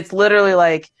 And it's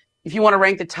literally if you want to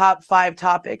rank the top 5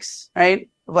 topics, right?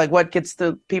 Of what gets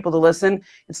the people to listen,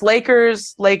 it's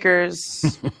Lakers,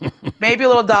 maybe a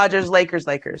little Dodgers, Lakers.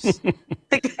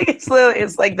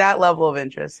 It's like that level of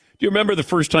interest. Do you remember the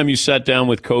first time you sat down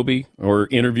with Kobe or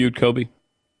interviewed Kobe?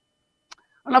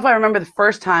 I don't know if I remember the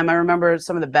first time. I remember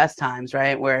some of the best times,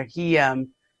 right? Where he,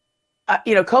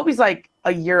 Kobe's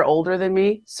a year older than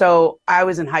me. So I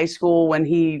was in high school when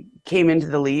he came into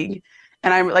the league.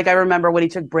 And I remember when he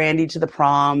took Brandy to the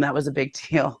prom, that was a big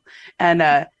deal.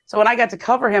 And so when I got to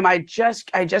cover him, I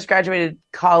just graduated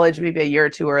college maybe a year or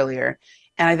two earlier.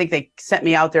 And I think they sent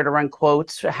me out there to run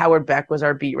quotes. Howard Beck was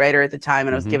our beat writer at the time,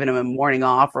 and I was giving him a morning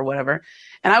off or whatever.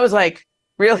 And I was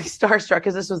really starstruck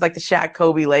because this was the Shaq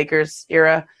Kobe Lakers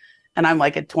era. And I'm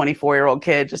a 24-year-old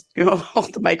kid, just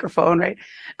hold the microphone, right?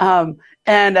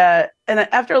 And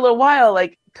after a little while,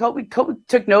 Kobe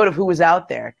took note of who was out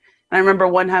there. And I remember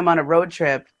one time on a road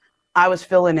trip, I was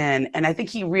filling in, and I think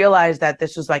he realized that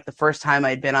this was the first time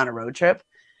I'd been on a road trip.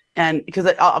 And because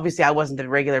obviously I wasn't the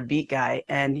regular beat guy,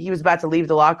 and he was about to leave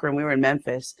the locker room. We were in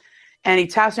Memphis, and he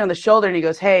taps me on the shoulder and he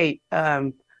goes, "Hey,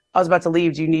 I was about to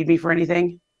leave. Do you need me for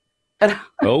anything?" And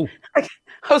I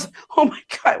was, oh my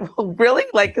God, well, really?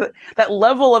 That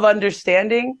level of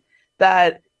understanding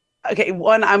that, okay,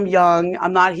 one, I'm young,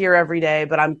 I'm not here every day,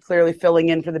 but I'm clearly filling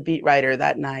in for the beat writer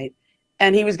that night.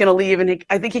 And he was going to leave. And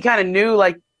I think he kind of knew,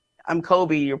 I'm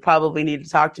Kobe, you probably need to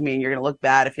talk to me and you're going to look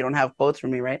bad if you don't have quotes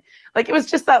from me, right? It was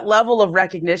just that level of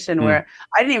recognition where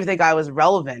I didn't even think I was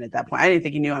relevant at that point. I didn't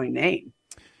think he knew my name.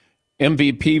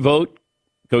 MVP vote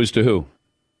goes to who?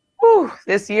 Whew,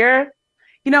 this year?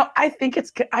 I think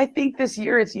this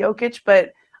year it's Jokic,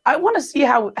 but I want to see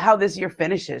how this year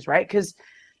finishes, right? Because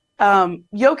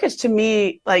Jokic, to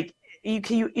me,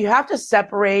 you have to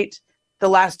separate the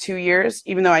last 2 years,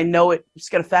 even though I know it's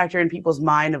going to factor in people's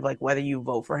mind of whether you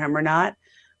vote for him or not.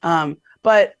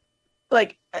 But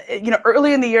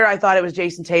early in the year, I thought it was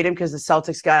Jason Tatum because the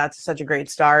Celtics got out to such a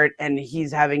great start and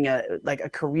he's having a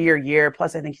career year.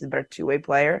 Plus, I think he's a better two-way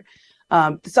player.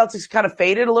 The Celtics kind of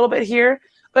faded a little bit here,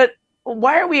 but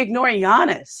why are we ignoring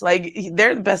Giannis?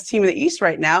 They're the best team in the East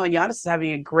right now, and Giannis is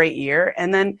having a great year.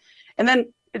 And then,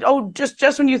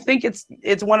 just when you think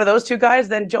it's one of those two guys,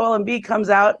 then Joel Embiid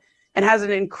comes out and has an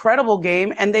incredible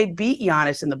game, and they beat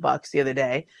Giannis in the Bucks the other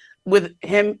day with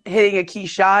him hitting a key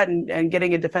shot and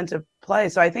getting a defensive play.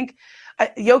 So I think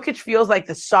Jokic feels like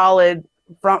the solid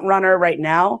front runner right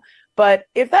now. But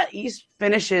if that East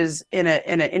finishes in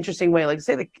an interesting way,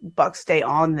 say the Bucks stay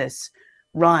on this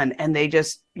run and they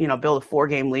just build a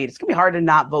 4-game lead, it's gonna be hard to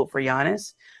not vote for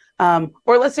Giannis.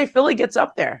 Or let's say Philly gets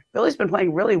up there. Philly's been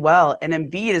playing really well, and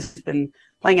Embiid has been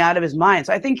playing out of his mind.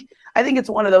 So I think it's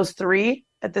one of those three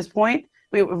at this point.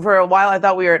 For a while, I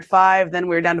thought we were at 5, then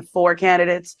we were down to 4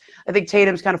 candidates. I think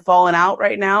Tatum's kind of fallen out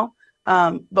right now,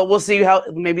 but we'll see how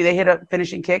maybe they hit a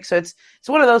finishing kick. So it's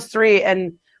one of those three,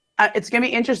 and it's going to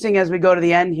be interesting as we go to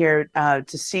the end here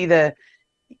to see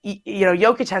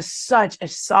Jokic has such a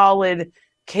solid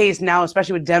case now,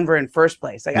 especially with Denver in first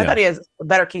place. I thought he has a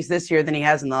better case this year than he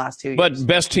has in the last 2 years. But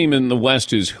best team in the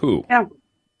West is who? Yeah.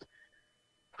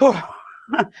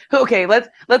 Okay, let's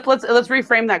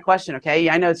reframe that question. Okay,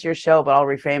 I know it's your show, but I'll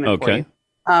reframe it for you.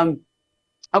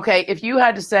 Okay, if you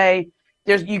had to say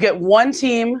you get one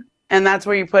team and that's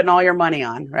where you're putting all your money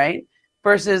on, right?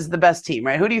 Versus the best team,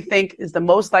 right? Who do you think is the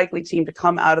most likely team to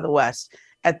come out of the West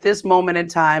at this moment in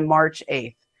time, March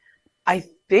 8th? I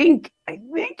think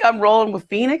I'm rolling with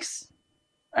Phoenix,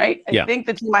 right? I think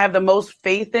the team I have the most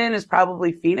faith in is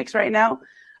probably Phoenix right now.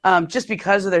 Just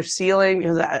because of their ceiling,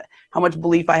 because how much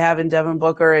belief I have in Devin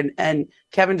Booker and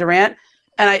Kevin Durant.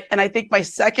 And I think my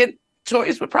second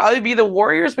choice would probably be the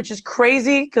Warriors, which is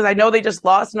crazy because I know they just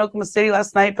lost in Oklahoma City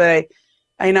last night, but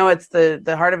I know it's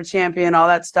the heart of a champion, all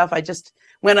that stuff.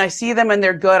 When I see them and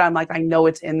they're good, I'm like, I know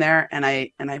it's in there. And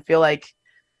I feel like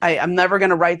I'm never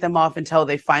going to write them off until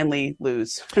they finally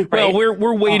lose. Right? Well,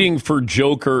 we're waiting for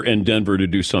Joker and Denver to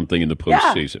do something in the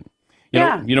postseason.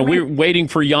 We're waiting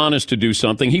for Giannis to do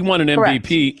something. He won an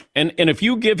MVP, and if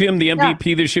you give him the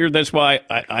MVP this year, that's why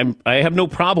I have no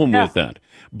problem with that.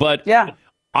 But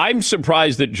I'm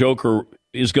surprised that Joker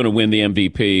is going to win the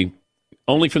MVP,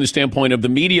 only from the standpoint of the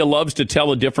media loves to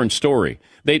tell a different story.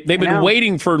 They've been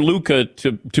waiting for Luka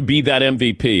to be that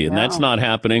MVP, and that's not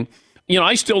happening.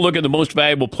 I still look at the most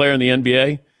valuable player in the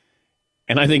NBA,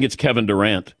 and I think it's Kevin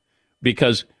Durant,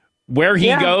 because where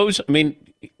he goes, I mean,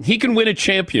 he can win a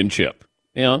championship.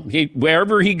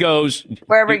 Wherever he goes,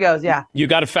 you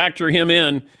got to factor him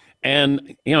in.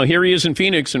 And here he is in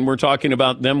Phoenix, and we're talking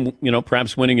about them,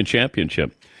 perhaps winning a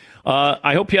championship.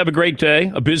 I hope you have a great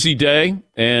day, a busy day,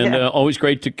 and always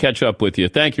great to catch up with you.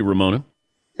 Thank you, Ramona.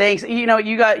 Thanks. You're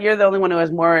the only one who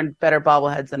has more and better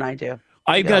bobbleheads than I do.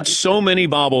 I've got so many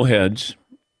bobbleheads.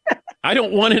 I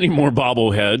don't want any more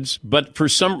bobbleheads, but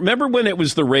remember when it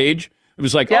was the rage? It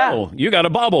was like, oh, you got a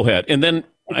bobblehead. And then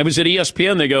I was at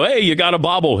ESPN. They go, hey, you got a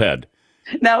bobblehead.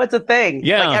 Now it's a thing.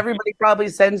 Yeah. Like everybody probably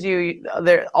sends you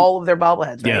all of their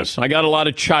bobbleheads, right? Yes. I got a lot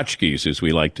of tchotchkes, as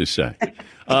we like to say.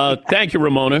 Thank you,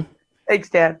 Ramona. Thanks,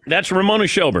 Dan. That's Ramona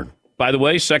Shelburne. By the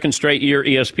way, second straight year,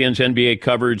 ESPN's NBA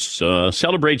coverage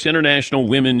celebrates International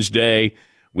Women's Day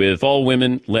with all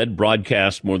women-led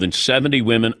broadcast. More than 70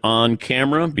 women on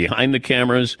camera, behind the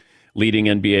cameras, leading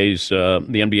the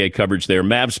NBA coverage there.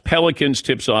 Mavs Pelicans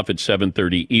tips off at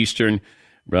 7:30 Eastern.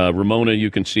 Ramona, you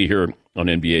can see her on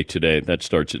NBA Today. That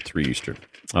starts at 3 Eastern.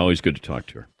 Always good to talk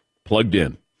to her. Plugged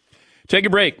in. Take a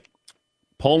break.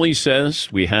 Paulie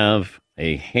says we have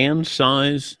a hand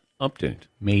size update.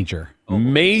 Major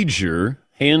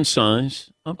hand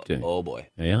size update. Oh, boy.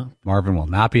 Yeah. Marvin will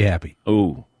not be happy.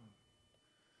 Oh.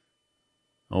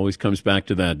 Always comes back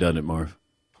to that, doesn't it, Marv?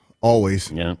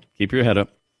 Always. Yeah. Keep your head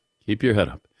up. Keep your head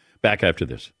up. Back after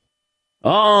this.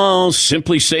 Oh,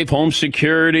 Simply Safe Home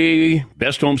Security,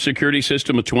 best home security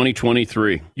system of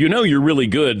 2023. You're really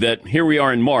good that here we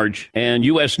are in March, and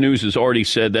U.S. News has already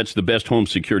said that's the best home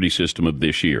security system of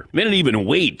this year. They didn't even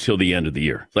wait till the end of the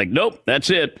year. It's like, nope, that's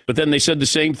it. But then they said the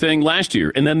same thing last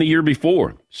year, and then the year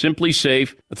before. Simply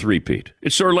Safe, a three-peat.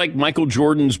 It's sort of like Michael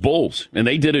Jordan's Bulls, and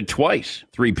they did it twice,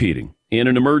 three-peating. In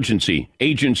an emergency,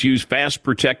 agents use Fast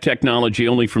Protect technology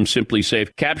only from Simply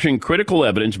Safe, capturing critical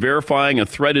evidence, verifying a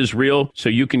threat is real so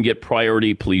you can get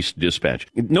priority police dispatch.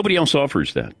 Nobody else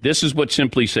offers that. This is what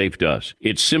Simply Safe does.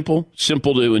 It's simple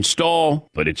to install,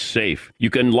 but it's safe. You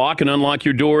can lock and unlock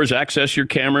your doors, access your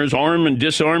cameras, arm and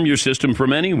disarm your system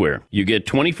from anywhere. You get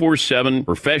 24/7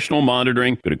 professional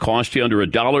monitoring. Going to cost you under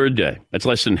 $1 a day. That's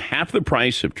less than half the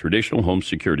price of traditional home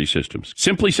security systems.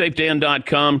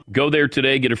 SimplySafeDan.com. Go there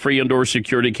today. Get a free indoor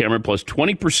security camera plus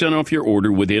 20% off your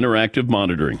order with interactive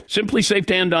monitoring.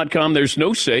 SimplySafeDan.com. There's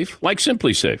no safe like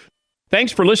Simply Safe.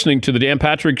 Thanks for listening to the Dan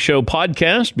Patrick Show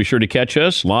podcast. Be sure to catch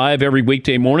us live every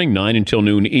weekday morning, 9 until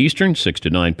noon Eastern, 6 to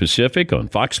 9 Pacific on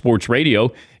Fox Sports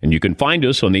Radio. And you can find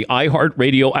us on the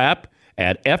iHeartRadio app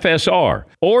at FSR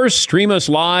or stream us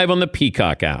live on the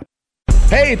Peacock app.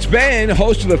 Hey, it's Ben,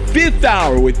 host of the Fifth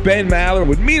Hour with Ben Maller. It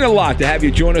would mean a lot to have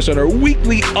you join us on our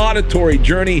weekly auditory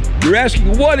journey. You're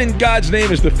asking, what in God's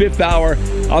name is the Fifth Hour?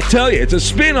 I'll tell you, it's a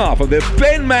spin-off of the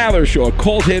Ben Maller Show, a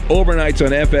cult hit overnights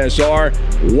on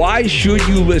FSR. Why should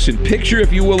you listen? Picture,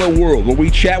 if you will, a world where we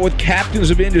chat with captains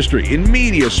of industry in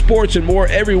media, sports, and more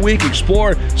every week.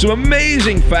 Explore some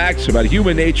amazing facts about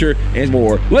human nature and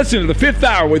more. Listen to the Fifth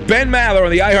Hour with Ben Maller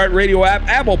on the iHeartRadio app,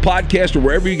 Apple Podcast, or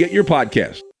wherever you get your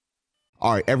podcasts.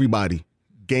 All right, everybody,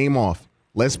 game off.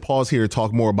 Let's pause here to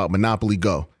talk more about Monopoly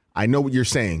Go. I know what you're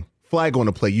saying. Flag on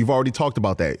the play. You've already talked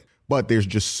about that. But there's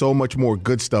just so much more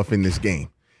good stuff in this game.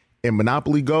 In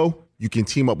Monopoly Go, you can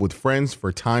team up with friends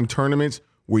for time tournaments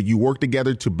where you work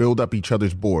together to build up each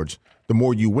other's boards. The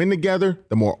more you win together,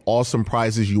 the more awesome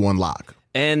prizes you unlock.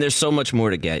 And there's so much more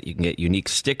to get. You can get unique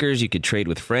stickers. You could trade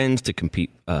with friends to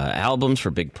compete albums for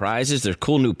big prizes. There's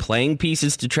cool new playing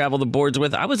pieces to travel the boards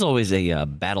with. I was always a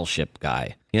battleship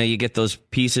guy. You know, you get those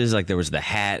pieces, like there was the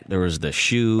hat, there was the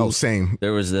shoe. Oh, same.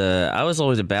 I was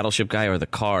always a battleship guy, or the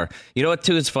car. You know what,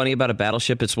 too, is funny about a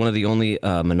battleship? It's one of the only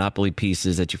Monopoly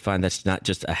pieces that you find that's not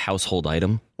just a household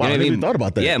item. Wow, You know I what never even thought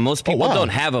about that. Yeah, most people wow. don't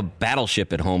have a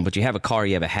battleship at home, but you have a car,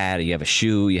 you have a hat, you have a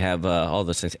shoe, you have all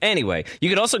those things. Anyway, you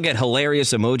could also get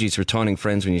hilarious emojis for taunting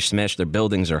friends when you smash their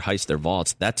buildings or heist their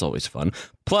vaults. That's always fun.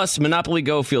 Plus, Monopoly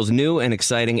Go feels new and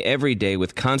exciting every day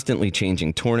with constantly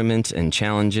changing tournaments and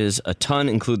challenges. A ton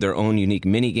include their own unique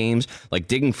mini games like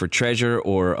digging for treasure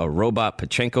or a robot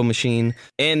Pachinko machine.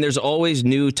 And there's always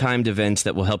new timed events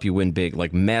that will help you win big,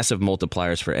 like massive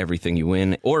multipliers for everything you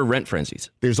win or rent frenzies.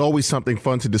 There's always something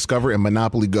fun to discover in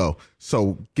Monopoly Go.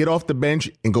 So get off the bench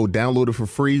and go download it for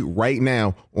free right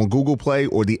now on Google Play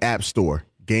or the App Store.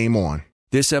 Game on.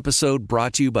 This episode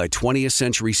brought to you by 20th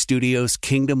Century Studios'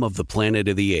 Kingdom of the Planet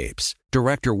of the Apes.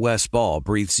 Director Wes Ball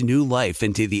breathes new life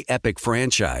into the epic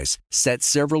franchise, set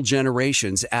several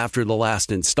generations after the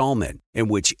last installment, in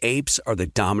which apes are the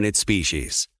dominant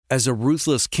species. As a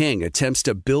ruthless king attempts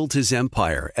to build his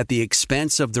empire at the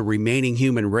expense of the remaining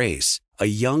human race, a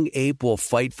young ape will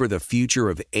fight for the future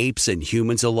of apes and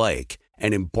humans alike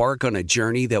and embark on a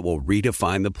journey that will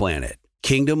redefine the planet.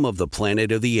 Kingdom of the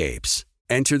Planet of the Apes.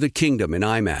 Enter the kingdom in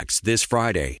IMAX this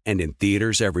Friday and in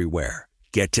theaters everywhere.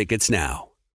 Get tickets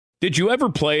now. Did you ever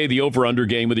play the over-under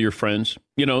game with your friends?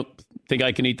 You know, think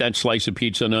I can eat that slice of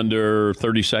pizza in under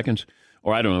 30 seconds?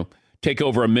 Or I don't know, take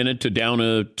over a minute to down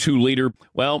a 2-liter?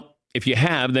 Well, if you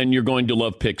have, then you're going to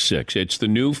love Pick Six. It's the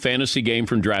new fantasy game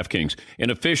from DraftKings, an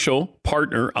official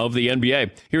partner of the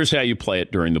NBA. Here's how you play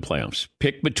it during the playoffs.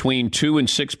 Pick between 2 and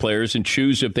 6 players and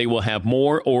choose if they will have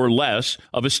more or less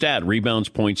of a stat, rebounds,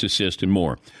 points, assists, and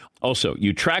more. Also,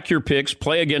 you track your picks,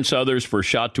 play against others for a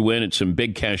shot to win at some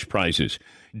big cash prizes.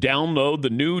 Download the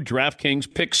new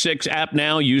DraftKings Pick 6 app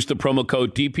now. Use the promo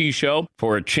code DPSHOW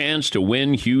for a chance to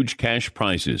win huge cash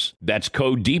prizes. That's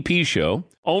code DPSHOW.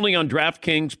 Only on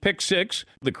DraftKings Pick 6.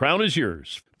 The crown is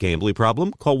yours. Gambling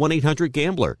problem? Call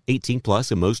 1-800-GAMBLER. 18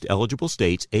 plus in most eligible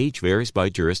states. Age varies by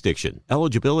jurisdiction.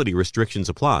 Eligibility restrictions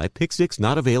apply. Pick 6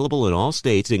 not available in all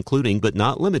states, including but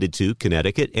not limited to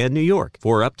Connecticut and New York.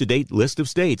 For up-to-date list of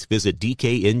states, visit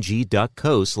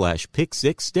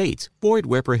dkng.co/pick6states. Void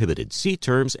where prohibited. See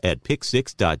terms at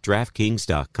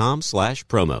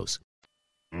pick6.draftkings.com/promos.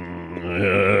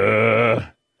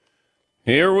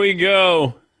 Here we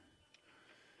go.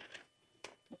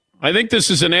 I think this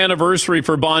is an anniversary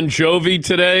for Bon Jovi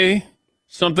today.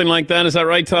 Something like that. Is that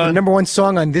right, Todd? The number one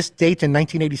song on this date in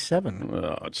 1987.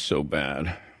 Oh, it's so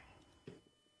bad.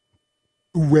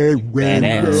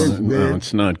 No,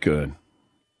 it's not good.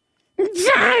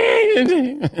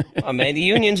 Oh, man, the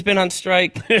union's been on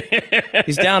strike.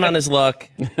 He's down on his luck.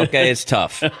 Okay, it's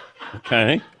tough.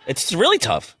 Okay. It's really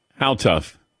tough. How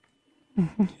tough?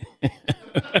 And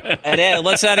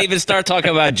let's not even start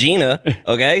talking about Gina,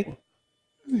 okay?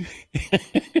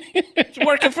 It's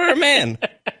working for a man.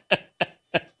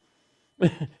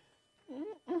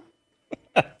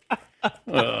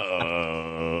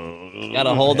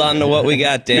 Gotta hold on to what we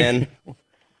got, Dan.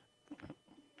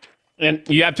 And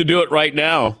you have to do it right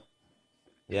now.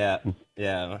 Yeah.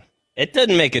 It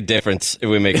doesn't make a difference if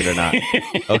we make it or not.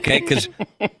 Okay? Because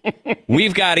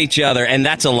we've got each other, and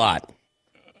that's a lot.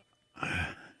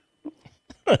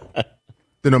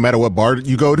 Then no matter what bar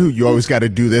you go to, you always got to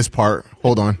do this part.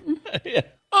 Hold on. Yeah.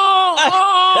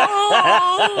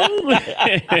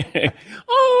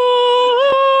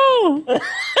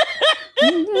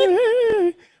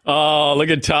 Oh, look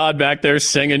at Todd back there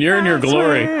singing. You're in your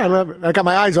glory. I love it. I got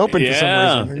my eyes open for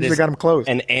some reason. I usually got them closed.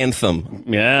 An anthem.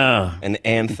 Yeah. An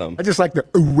anthem. I just like the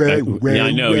yeah,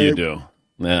 I know you do.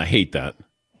 I hate that.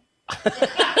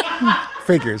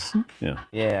 Figures. Yeah.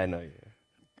 Yeah, I know you do.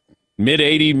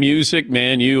 Mid-80 music,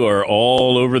 man, you are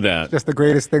all over that. Just the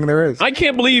greatest thing there is. I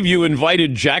can't believe you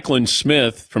invited Jacqueline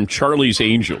Smith from Charlie's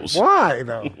Angels. Why,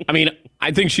 though? I mean,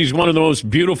 I think she's one of the most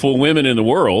beautiful women in the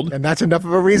world. And that's enough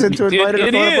of a reason to invite her to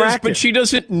It a is, bracket. but she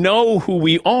doesn't know who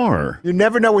we are. You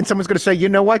never know when someone's going to say, you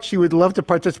know what, she would love to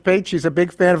participate. She's a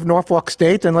big fan of Norfolk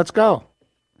State, and let's go.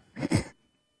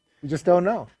 You just don't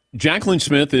know. Jacqueline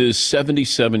Smith is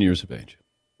 77 years of age.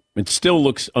 It still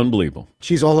looks unbelievable.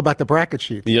 She's all about the bracket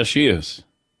sheet. Yes, she is.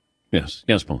 Yes,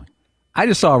 Paulie. I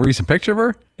just saw a recent picture of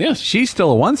her. Yes. She's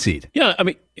still a 1 seed. Yeah, I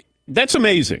mean, that's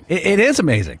amazing. It is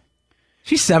amazing.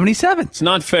 She's 77. It's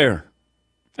not fair.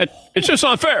 It's just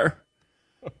not fair.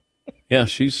 Yeah,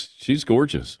 she's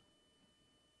gorgeous.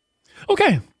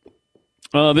 Okay.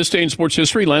 This day in sports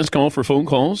history, last call for phone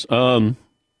calls. The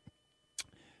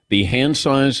hand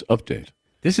size update.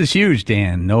 This is huge,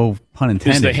 Dan. No pun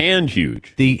intended. Is the hand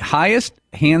huge? The highest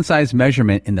hand size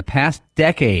measurement in the past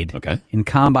decade in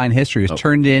combine history was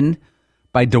turned in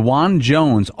by DeJuan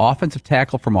Jones, offensive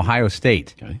tackle from Ohio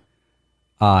State. Okay.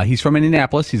 He's from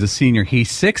Indianapolis. He's a senior.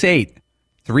 He's 6'8",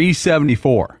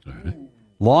 374. Okay.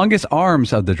 Longest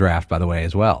arms of the draft, by the way,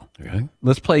 as well. Okay.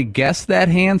 Let's play Guess That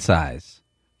Hand Size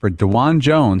for DeJuan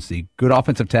Jones, the good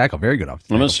offensive tackle. Very good offensive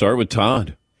tackle. I'm going to start with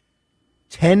Todd.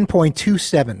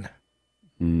 10.27.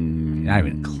 Not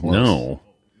even close. No.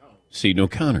 Seton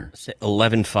O'Connor.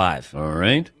 11.5. All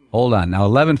right. Hold on. Now,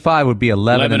 11.5 would be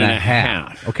 11 and a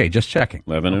half. half. Okay, just checking.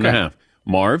 11 and a half.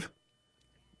 Marv?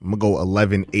 I'm going to go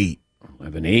 11.8.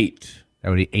 11.8. That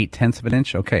would be 8/10 of an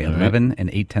inch. Okay, 11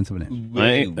 and 8/10 of an inch.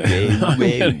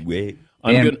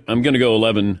 I'm going to go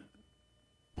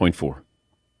 11.4.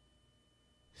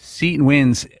 Seton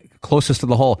wins closest to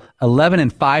the hole, 11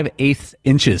 and 5/8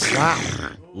 inches. Wow.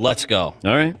 Let's go.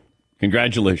 All right.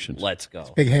 Congratulations. Let's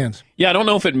go. Big hands. Yeah, I don't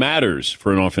know if it matters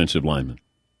for an offensive lineman.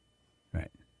 Right.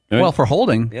 All right. Well, for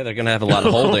holding. Yeah, they're going to have a lot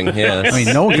of holding. Yeah. I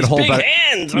mean, no one can hold big that.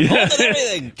 hands. I'm holding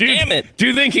everything. Damn it. Do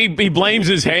you think he blames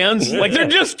his hands? Like, they're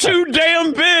just too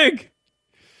damn big.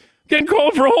 Getting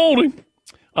called for holding.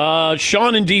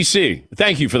 Sean in D.C.,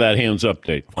 thank you for that hands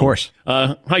update. Of course.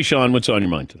 Hi, Sean. What's on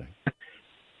your mind today?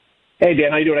 Hey,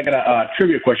 Dan, how you doing? I got a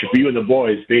trivia question for you and the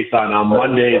boys based on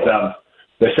Monday's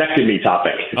vasectomy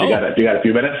topic. Do you got a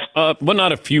few minutes? Well,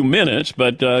 not a few minutes,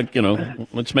 but,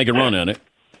 let's make a run at it.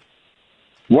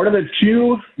 What are the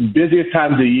two busiest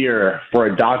times of the year for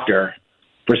a doctor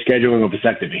for scheduling a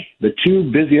vasectomy? The two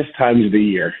busiest times of the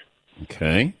year.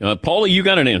 Okay. Paulie, you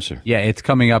got an answer. Yeah, it's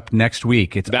coming up next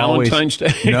week. It's Valentine's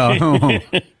Day? No.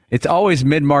 It's always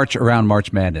mid-March around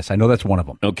March Madness. I know that's one of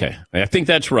them. Okay. I think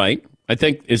that's right.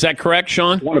 Is that correct,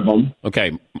 Sean? One of them.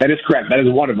 Okay. That is correct. That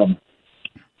is one of them.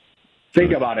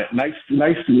 Think about it. Nice.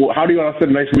 How do you want to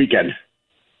spend a nice weekend?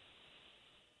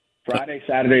 Friday,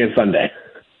 Saturday, and Sunday.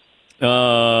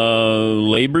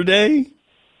 Labor Day?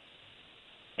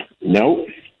 No.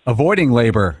 Avoiding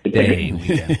Labor Day.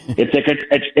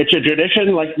 It's a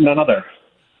tradition like none other.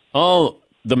 Oh,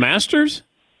 the Masters?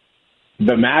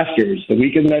 The Masters. The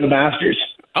weekend of the Masters.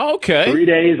 Oh, okay. 3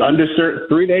 days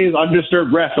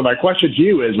undisturbed rest. So my question to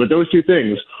you is, with those two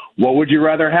things, what would you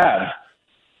rather have?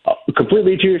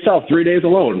 Completely to yourself, 3 days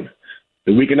alone.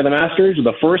 The weekend of the Masters or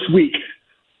the first week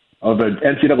of the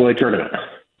NCAA tournament?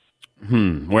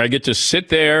 Where I get to sit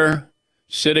there,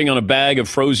 sitting on a bag of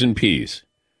frozen peas.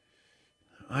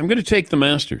 I'm going to take the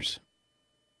Masters.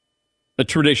 A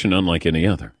tradition unlike any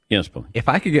other. Yes, Billy. If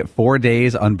I could get 4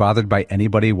 days unbothered by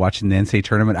anybody watching the NCAA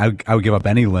tournament, I would give up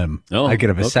any limb. Oh, I'd get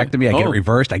a vasectomy. I'd get it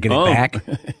reversed. I'd get it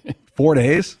back. 4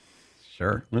 days?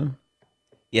 Sure.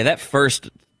 Yeah, that first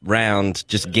round,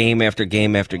 just game after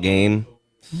game after game.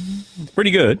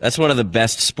 Pretty good. That's one of the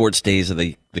best sports days of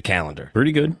the calendar.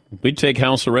 Pretty good. We'd take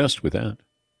house arrest with that.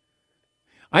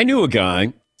 I knew a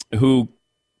guy who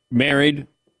married,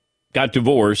 got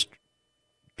divorced,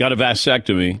 got a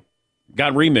vasectomy,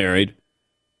 got remarried,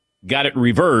 got it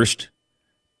reversed,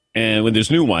 and with his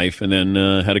new wife, and then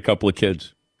had a couple of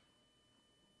kids.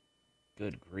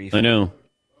 Good grief. I know.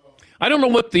 I don't know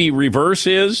what the reverse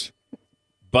is,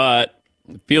 but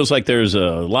it feels like there's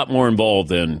a lot more involved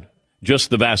than just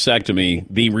the vasectomy,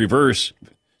 the reverse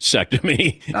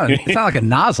sectomy. No, it's not like a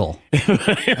nozzle.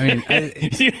 I mean,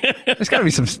 there's got to be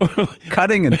some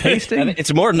cutting and pasting.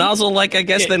 It's more nozzle-like, I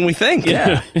guess, than we think.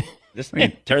 Yeah. Just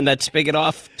turn that spigot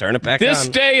off, turn it back This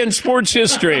on. day in sports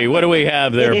history. What do we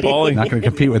have there, Paulie? Not going to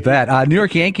compete with that. New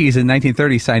York Yankees in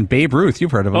 1930 signed Babe Ruth.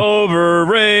 You've heard of him.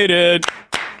 Overrated.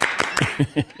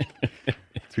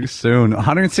 Too soon.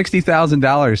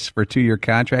 $160,000 for a 2-year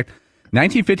contract.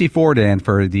 1954, Dan,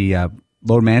 for the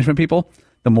load management people.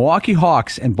 The Milwaukee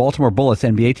Hawks and Baltimore Bullets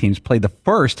NBA teams played the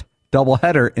first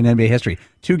doubleheader in NBA history.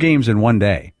 2 games in one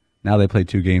day. Now they play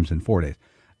 2 games in 4 days.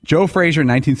 Joe Frazier,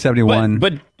 1971.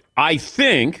 But I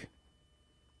think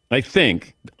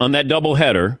on that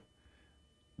doubleheader,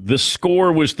 the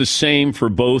score was the same for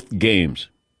both games.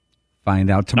 Find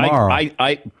out tomorrow.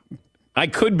 I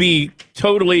could be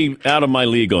totally out of my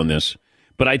league on this,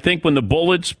 but I think when the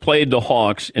Bullets played the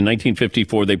Hawks in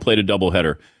 1954, they played a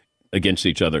doubleheader against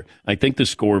each other. I think the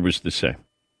score was the same.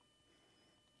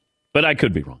 But I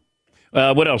could be wrong.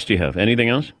 What else do you have? Anything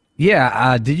else?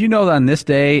 Yeah. Did you know that on this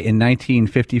day in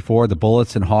 1954, the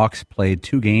Bullets and Hawks played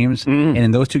 2 games? And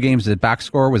in those 2 games, the back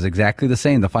score was exactly the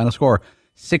same. The final score,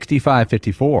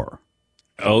 65-54.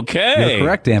 Okay. You're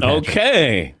correct, Dan Patrick.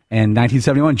 Okay. And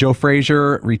 1971, Joe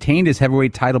Frazier retained his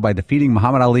heavyweight title by defeating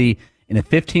Muhammad Ali in a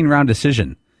 15-round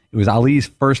decision. It was Ali's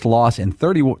first loss in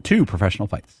 32 professional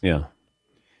fights. Yeah.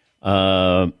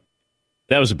 That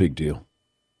was a big deal.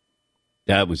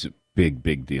 That was a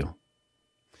big deal.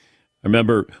 I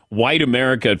remember white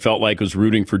America, it felt like, was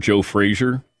rooting for Joe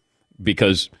Frazier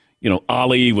because,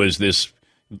 Ali was this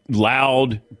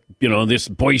loud, this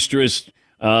boisterous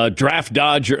draft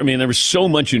dodger. I mean, there was so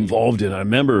much involved in it. I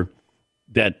remember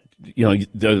that,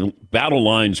 the battle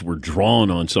lines were drawn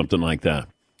on something like that.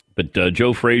 But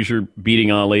Joe Frazier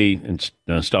beating Ali and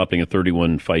stopping a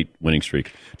 31-fight winning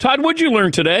streak. Todd, what'd you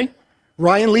learn today?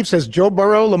 Ryan Leaf says Joe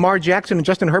Burrow, Lamar Jackson, and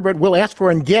Justin Herbert will ask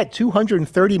for and get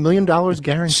 $230 million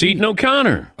guaranteed. Seton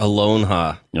O'Connor.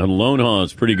 Aloha. Aloha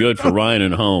is pretty good for Ryan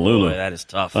in Honolulu. Boy, that is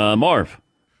tough. Marv.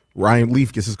 Ryan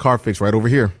Leaf gets his car fixed right over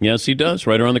here. Yes, he does.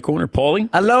 Right around the corner. Paulie?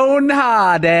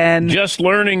 Aloha, Dan. Just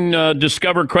learning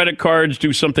Discover credit cards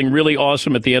do something really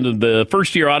awesome at the end of the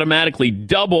first year. Automatically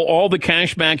double all the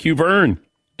cash back you've earned.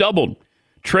 Doubled.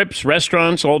 Trips,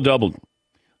 restaurants, all doubled.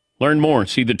 Learn more.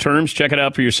 See the terms. Check it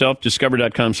out for yourself.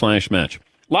 Discover.com/match.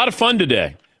 A lot of fun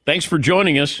today. Thanks for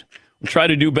joining us. We'll try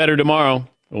to do better tomorrow.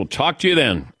 We'll talk to you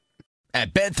then.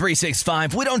 At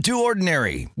Bet365, we don't do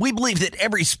ordinary. We believe that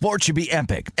every sport should be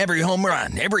epic. Every home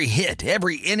run, every hit,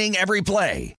 every inning, every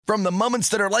play. From the moments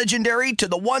that are legendary to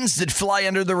the ones that fly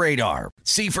under the radar.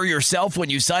 See for yourself when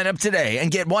you sign up today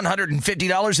and get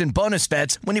 $150 in bonus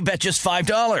bets when you bet just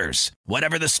 $5.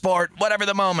 Whatever the sport, whatever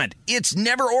the moment, it's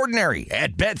never ordinary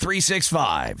at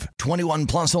Bet365. 21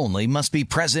 plus only. Must be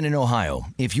present in Ohio.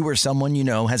 If you or someone you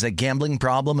know has a gambling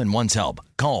problem and wants help,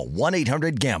 call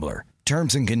 1-800-GAMBLER.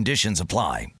 Terms and conditions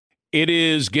apply. It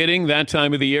is getting that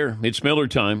time of the year. It's Miller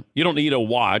time. You don't need a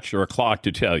watch or a clock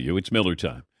to tell you. It's Miller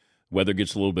time. Weather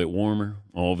gets a little bit warmer.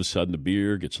 All of a sudden, the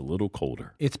beer gets a little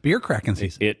colder. It's beer cracking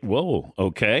season. Whoa,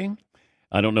 okay.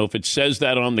 I don't know if it says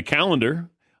that on the calendar.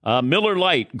 Miller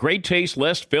Lite, great taste,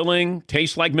 less filling,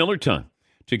 tastes like Miller time.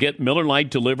 To get Miller Lite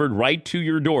delivered right to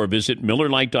your door, visit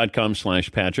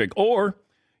MillerLite.com/Patrick, or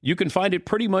you can find it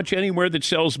pretty much anywhere that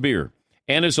sells beer.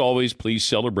 And as always, please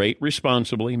celebrate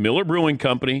responsibly. Miller Brewing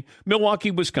Company,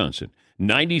 Milwaukee, Wisconsin.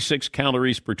 96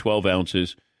 calories per 12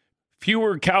 ounces.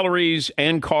 Fewer calories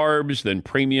and carbs than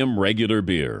premium regular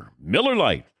beer. Miller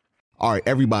Lite. All right,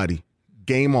 everybody,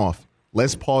 game off.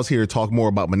 Let's pause here to talk more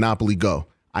about Monopoly Go.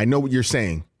 I know what you're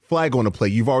saying. Flag on the play.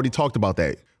 You've already talked about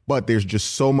that. But there's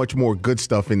just so much more good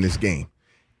stuff in this game.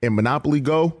 In Monopoly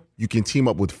Go, you can team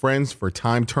up with friends for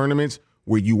time tournaments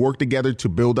where you work together to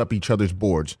build up each other's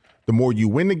boards. The more you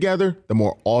win together, the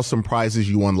more awesome prizes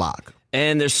you unlock.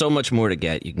 And there's so much more to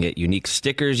get. You can get unique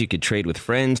stickers. You could trade with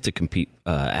friends to compete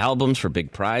albums for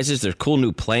big prizes. There's cool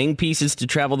new playing pieces to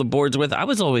travel the boards with. I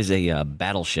was always a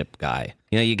battleship guy.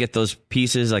 You get those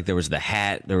pieces, like there was the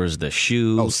hat, there was the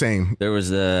shoe. Oh, same. I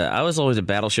was always a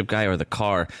battleship guy, or the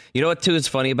car. You know what, too, is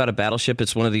funny about a battleship?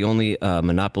 It's one of the only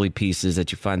Monopoly pieces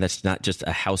that you find that's not just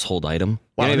a household item.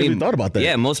 Wow, I never even thought about that.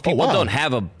 Yeah, most people don't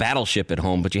have a battleship at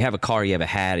home, but you have a car, you have a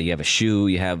hat, you have a shoe,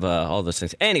 you have all those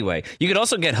things. Anyway, you could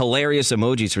also get hilarious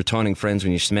emojis for taunting friends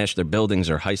when you smash their buildings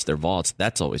or heist their vaults.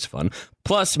 That's always fun.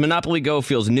 Plus, Monopoly Go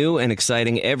feels new and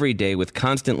exciting every day with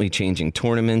constantly changing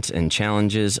tournaments and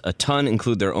challenges. A ton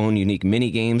include their own unique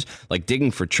mini games like digging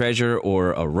for treasure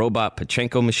or a robot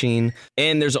Pachinko machine.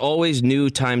 And there's always new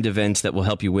timed events that will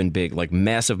help you win big, like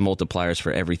massive multipliers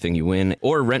for everything you win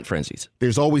or rent frenzies.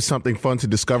 There's always something fun to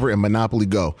discover in Monopoly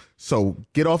Go. So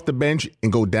get off the bench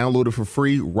and go download it for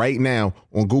free right now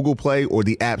on Google Play or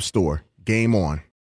the App Store. Game on.